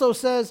servant also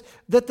says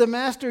that the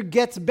master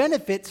gets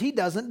benefits he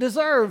doesn't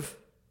deserve.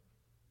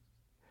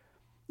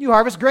 You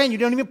harvest grain, you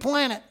don't even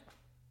plant it.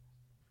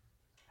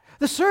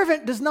 The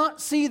servant does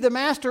not see the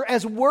master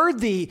as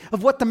worthy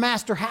of what the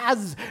master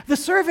has. The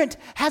servant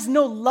has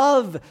no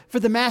love for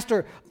the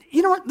master.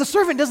 You know what? The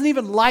servant doesn't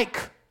even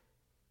like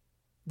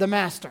the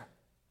master.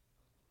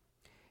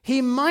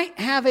 He might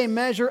have a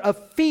measure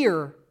of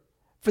fear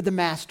for the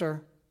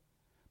master,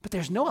 but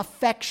there's no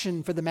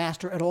affection for the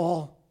master at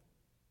all.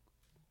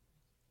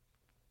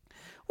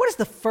 What is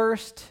the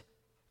first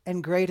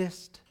and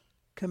greatest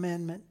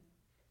commandment?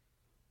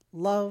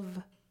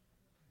 Love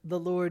the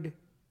Lord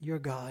your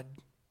God.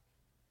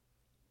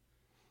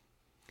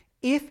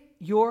 If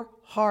your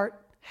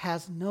heart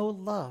has no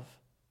love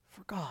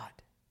for God,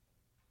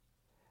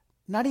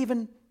 not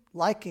even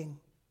liking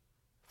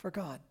for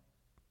God,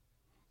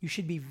 you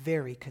should be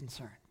very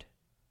concerned.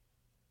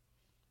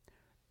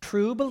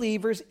 True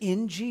believers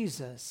in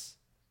Jesus,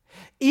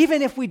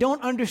 even if we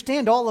don't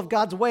understand all of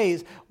God's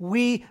ways,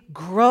 we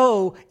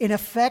grow in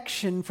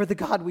affection for the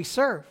God we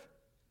serve.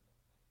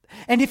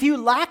 And if you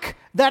lack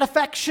that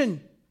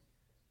affection,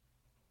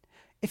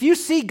 if you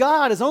see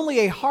God as only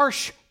a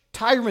harsh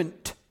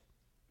tyrant,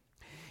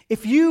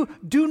 if you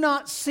do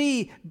not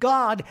see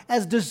God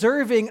as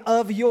deserving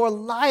of your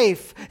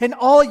life and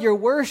all your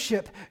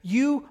worship,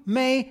 you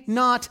may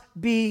not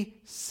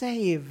be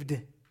saved.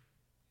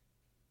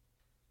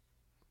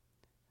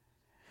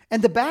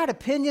 And the bad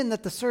opinion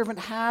that the servant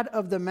had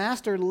of the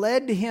master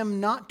led him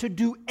not to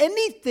do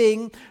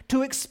anything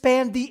to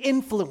expand the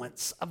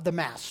influence of the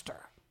master.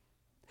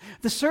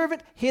 The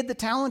servant hid the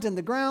talent in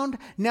the ground.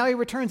 Now he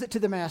returns it to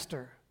the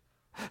master.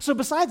 So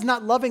besides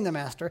not loving the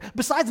master,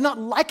 besides not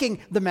liking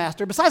the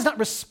master, besides not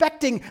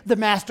respecting the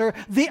master,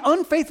 the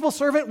unfaithful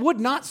servant would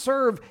not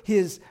serve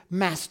his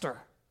master.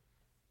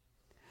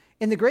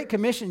 In the Great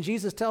Commission,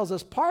 Jesus tells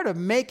us part of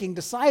making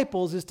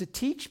disciples is to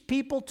teach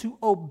people to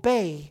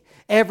obey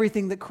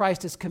everything that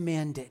Christ has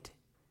commanded.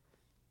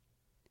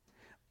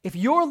 If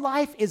your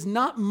life is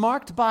not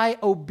marked by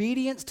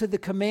obedience to the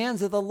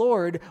commands of the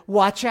Lord,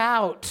 watch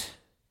out.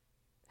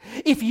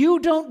 If you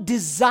don't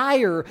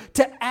desire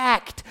to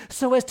act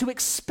so as to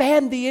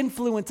expand the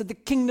influence of the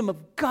kingdom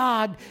of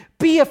God,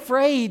 be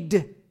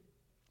afraid.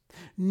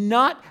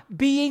 Not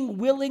being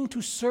willing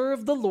to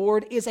serve the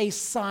Lord is a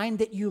sign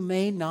that you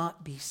may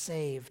not be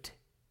saved.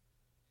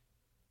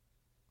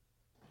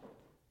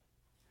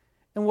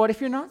 And what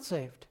if you're not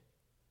saved?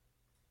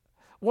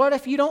 What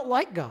if you don't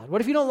like God?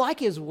 What if you don't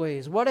like His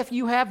ways? What if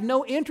you have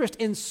no interest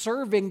in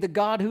serving the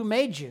God who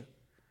made you?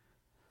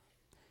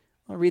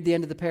 I'll read the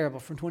end of the parable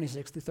from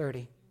 26 through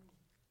 30.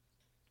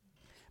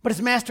 But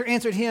his master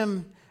answered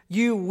him,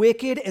 "You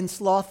wicked and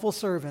slothful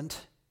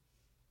servant.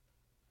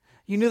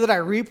 You knew that I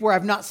reap where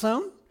I've not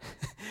sown?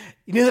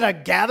 You knew that I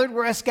gathered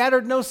where I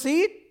scattered no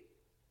seed?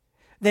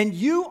 Then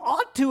you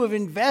ought to have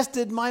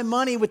invested my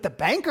money with the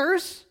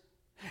bankers,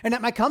 and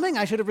at my coming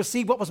I should have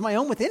received what was my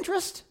own with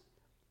interest.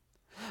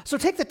 So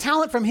take the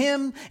talent from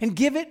him and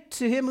give it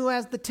to him who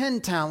has the 10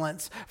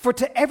 talents. For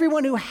to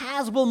everyone who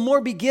has will more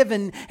be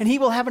given, and he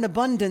will have an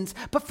abundance.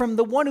 But from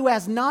the one who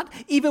has not,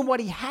 even what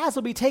he has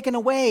will be taken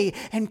away.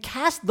 And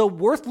cast the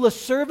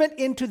worthless servant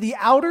into the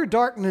outer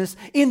darkness.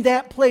 In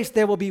that place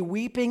there will be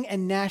weeping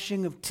and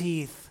gnashing of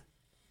teeth."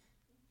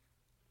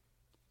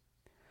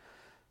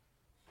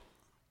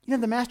 You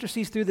know, the master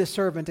sees through this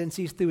servant and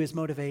sees through his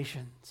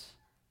motivations.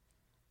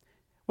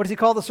 What does he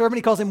call the servant?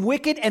 He calls him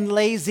wicked and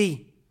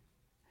lazy.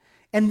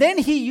 And then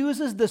he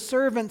uses the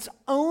servant's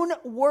own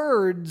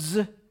words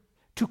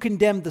to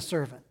condemn the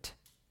servant.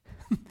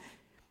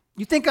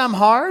 You think I'm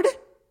hard?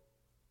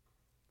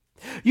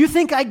 You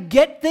think I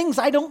get things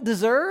I don't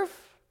deserve?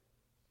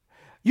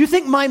 You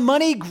think my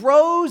money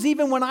grows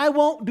even when I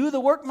won't do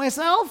the work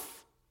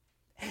myself?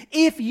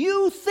 If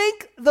you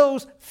think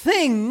those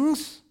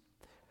things,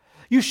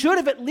 you should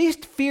have at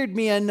least feared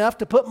me enough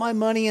to put my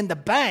money in the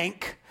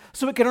bank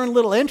so it could earn a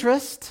little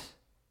interest.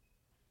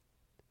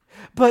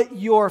 But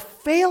your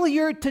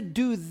failure to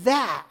do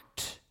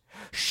that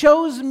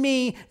shows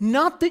me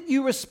not that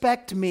you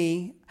respect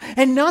me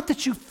and not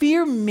that you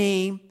fear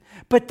me,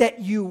 but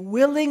that you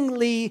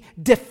willingly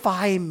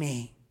defy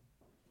me.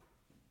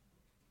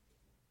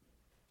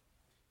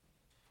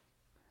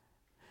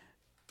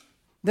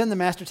 Then the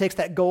master takes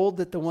that gold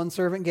that the one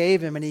servant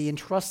gave him and he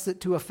entrusts it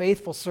to a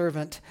faithful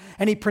servant,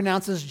 and he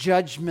pronounces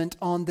judgment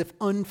on the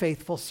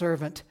unfaithful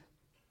servant.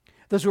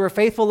 Those who are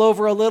faithful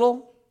over a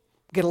little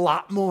get a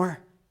lot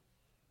more.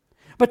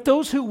 But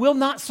those who will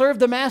not serve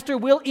the master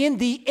will in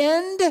the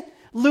end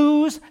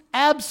lose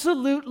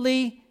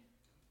absolutely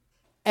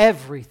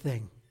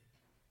everything.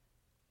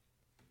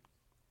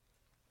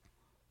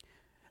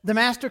 The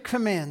master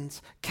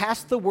commands,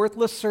 "Cast the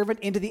worthless servant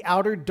into the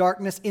outer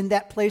darkness. In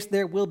that place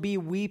there will be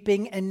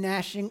weeping and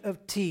gnashing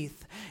of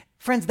teeth."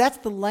 Friends, that's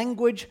the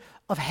language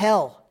of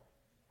hell.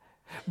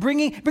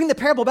 Bring the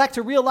parable back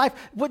to real life.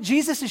 What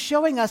Jesus is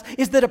showing us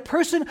is that a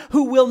person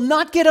who will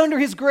not get under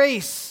his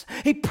grace,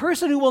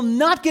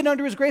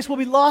 will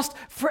be lost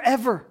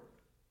forever.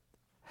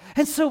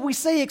 And so we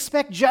say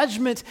expect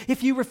judgment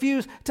if you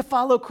refuse to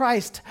follow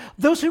Christ.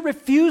 Those who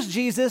refuse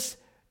Jesus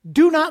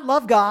do not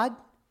love God.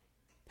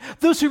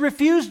 Those who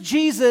refuse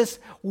Jesus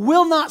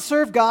will not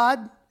serve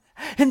God.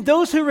 And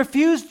those who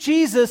refuse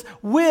Jesus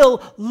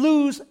will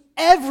lose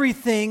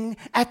everything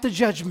at the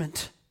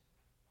judgment.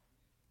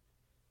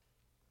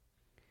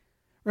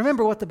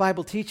 Remember what the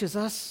Bible teaches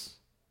us.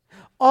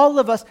 All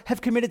of us have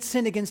committed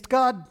sin against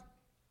God.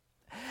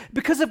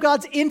 Because of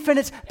God's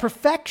infinite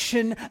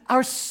perfection,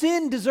 our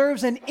sin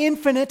deserves an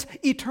infinite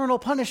eternal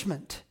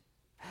punishment.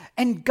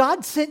 And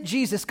God sent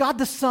Jesus, God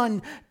the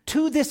Son,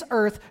 to this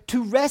earth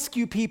to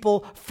rescue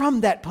people from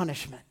that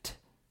punishment.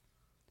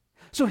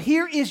 So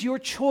here is your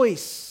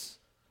choice.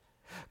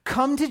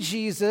 Come to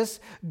Jesus,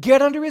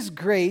 get under His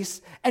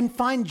grace, and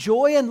find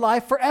joy in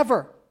life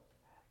forever.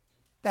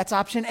 That's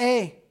option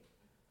A.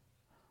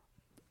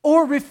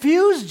 Or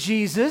refuse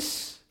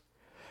Jesus,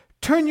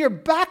 Turn your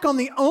back on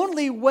the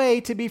only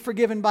way to be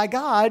forgiven by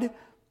God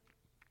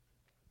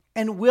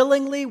and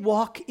willingly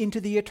walk into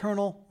the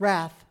eternal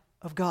wrath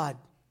of God.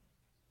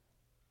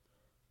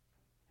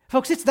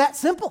 Folks, it's that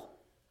simple.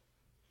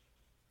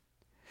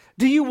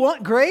 Do you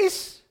want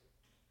grace?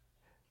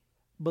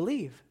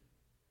 Believe.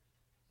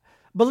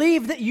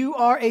 Believe that you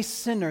are a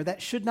sinner.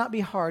 That should not be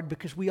hard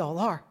because we all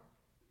are.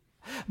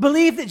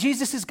 Believe that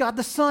Jesus is God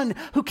the Son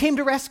who came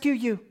to rescue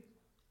you.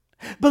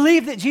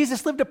 Believe that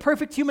Jesus lived a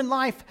perfect human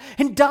life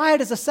and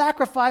died as a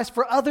sacrifice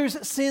for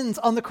others' sins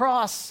on the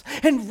cross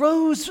and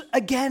rose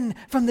again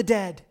from the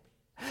dead.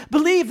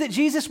 Believe that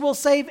Jesus will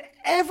save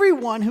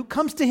everyone who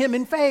comes to him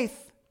in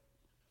faith.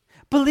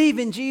 Believe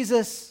in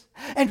Jesus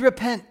and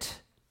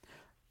repent.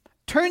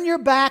 Turn your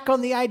back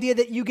on the idea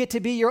that you get to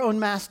be your own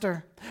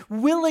master.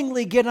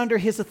 Willingly get under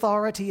his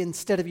authority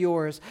instead of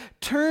yours.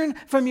 Turn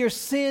from your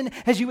sin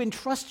as you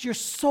entrust your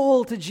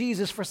soul to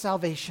Jesus for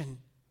salvation.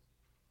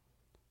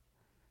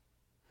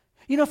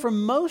 You know, for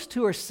most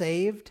who are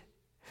saved,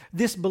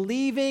 this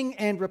believing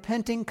and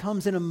repenting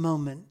comes in a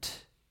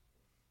moment.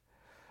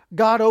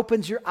 God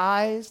opens your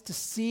eyes to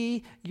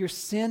see your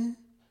sin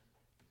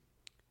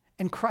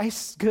and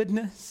Christ's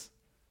goodness.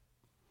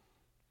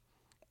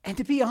 And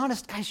to be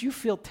honest, guys, you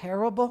feel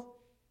terrible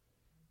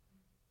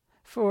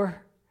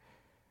for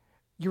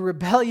your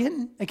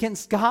rebellion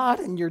against God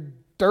and your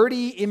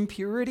dirty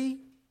impurity.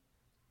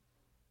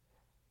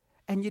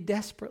 And you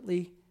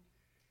desperately,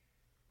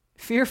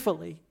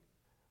 fearfully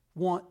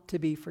want to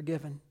be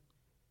forgiven.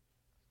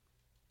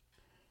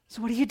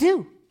 So what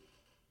do?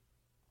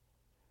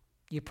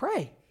 You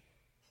pray,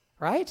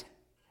 right?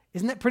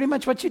 Isn't that pretty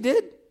much what you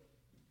did?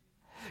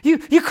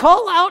 You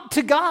call out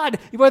to God,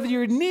 whether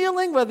you're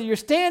kneeling, whether you're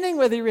standing,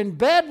 whether you're in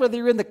bed, whether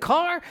you're in the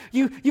car.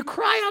 You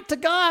cry out to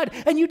God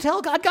and you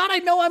tell God, God, I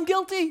know I'm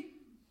guilty,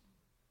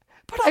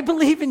 but I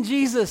believe in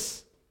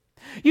Jesus.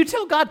 You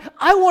tell God,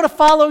 I want to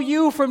follow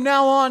you from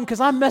now on because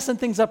I'm messing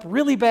things up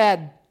really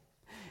bad.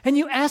 And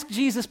you ask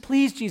Jesus,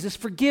 please, Jesus,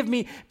 forgive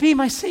me. Be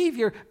my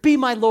Savior. Be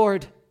my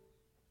Lord.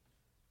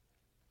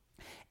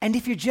 And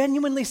if you're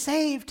genuinely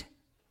saved,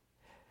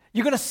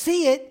 you're going to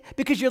see it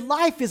because your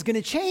life is going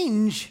to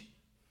change.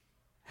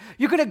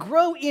 You're going to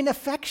grow in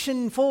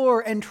affection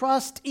for and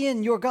trust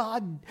in your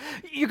God.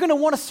 You're going to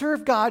want to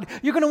serve God.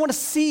 You're going to want to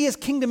see his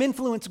kingdom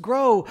influence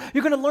grow.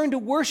 You're going to learn to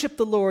worship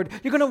the Lord.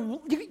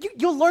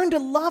 You'll learn to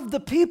love the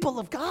people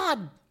of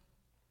God.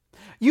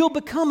 You'll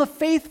become a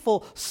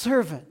faithful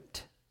servant.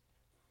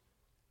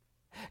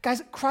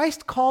 Guys,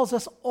 Christ calls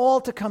us all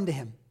to come to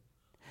him,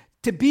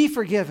 to be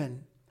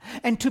forgiven,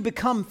 and to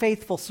become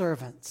faithful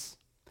servants.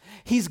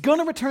 He's going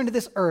to return to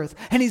this earth,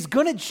 and he's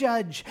going to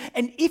judge.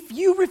 And if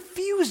you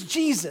refuse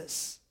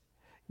Jesus,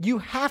 you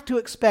have to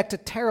expect a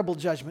terrible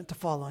judgment to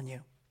fall on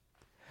you.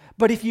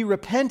 But if you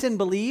repent and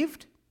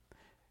believe,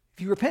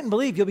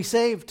 you'll be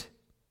saved.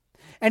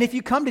 And if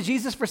you come to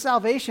Jesus for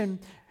salvation,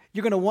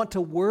 you're going to want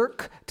to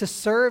work to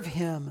serve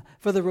him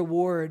for the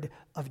reward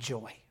of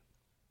joy.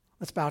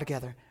 Let's bow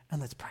together and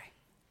let's pray.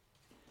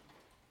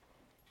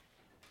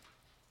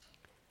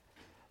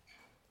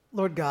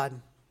 Lord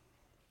God,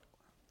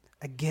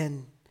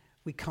 again,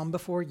 we come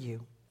before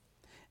you,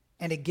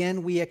 and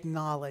again we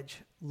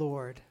acknowledge,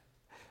 Lord,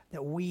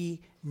 that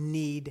we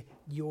need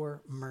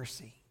your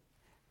mercy.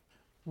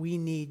 We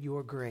need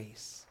your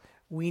grace.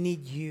 We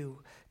need you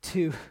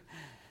to,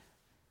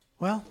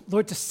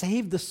 Lord, to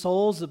save the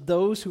souls of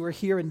those who are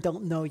here and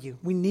don't know you.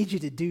 We need you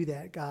to do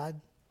that, God,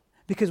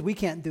 because we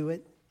can't do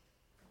it.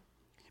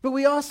 But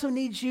we also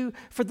need you,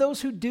 for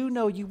those who do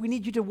know you, we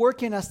need you to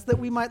work in us that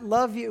we might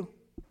love you,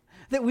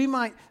 that we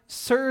might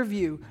serve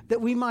you,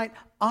 that we might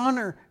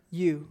honor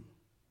you.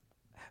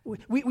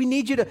 We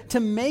need you to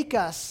make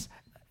us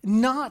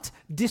not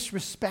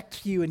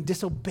disrespect you and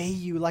disobey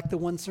you like the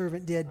one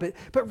servant did,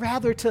 but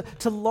rather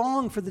to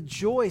long for the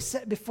joy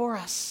set before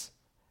us.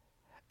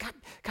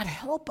 God,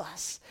 help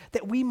us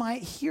that we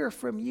might hear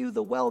from you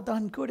the well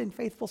done, good and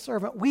faithful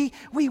servant. We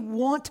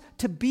want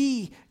to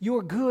be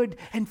your good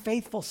and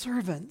faithful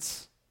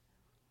servants.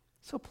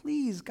 So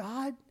please,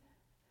 God,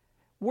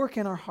 work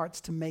in our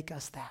hearts to make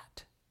us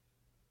that.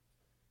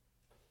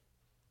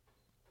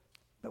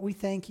 But we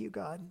thank you,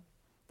 God,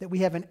 that we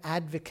have an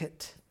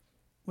advocate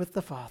with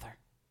the Father,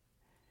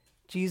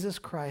 Jesus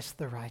Christ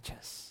the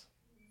righteous.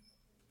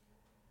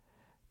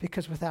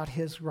 Because without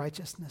his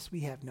righteousness,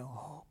 we have no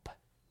hope.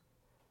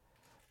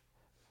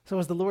 So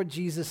as the Lord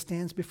Jesus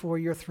stands before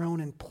your throne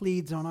and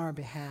pleads on our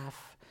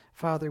behalf,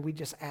 Father, we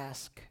just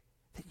ask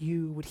that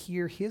you would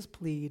hear his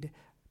pleading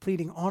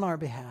on our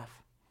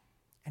behalf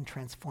and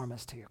transform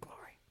us to your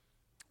glory.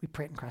 We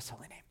pray it in Christ's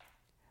holy name.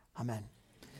 Amen.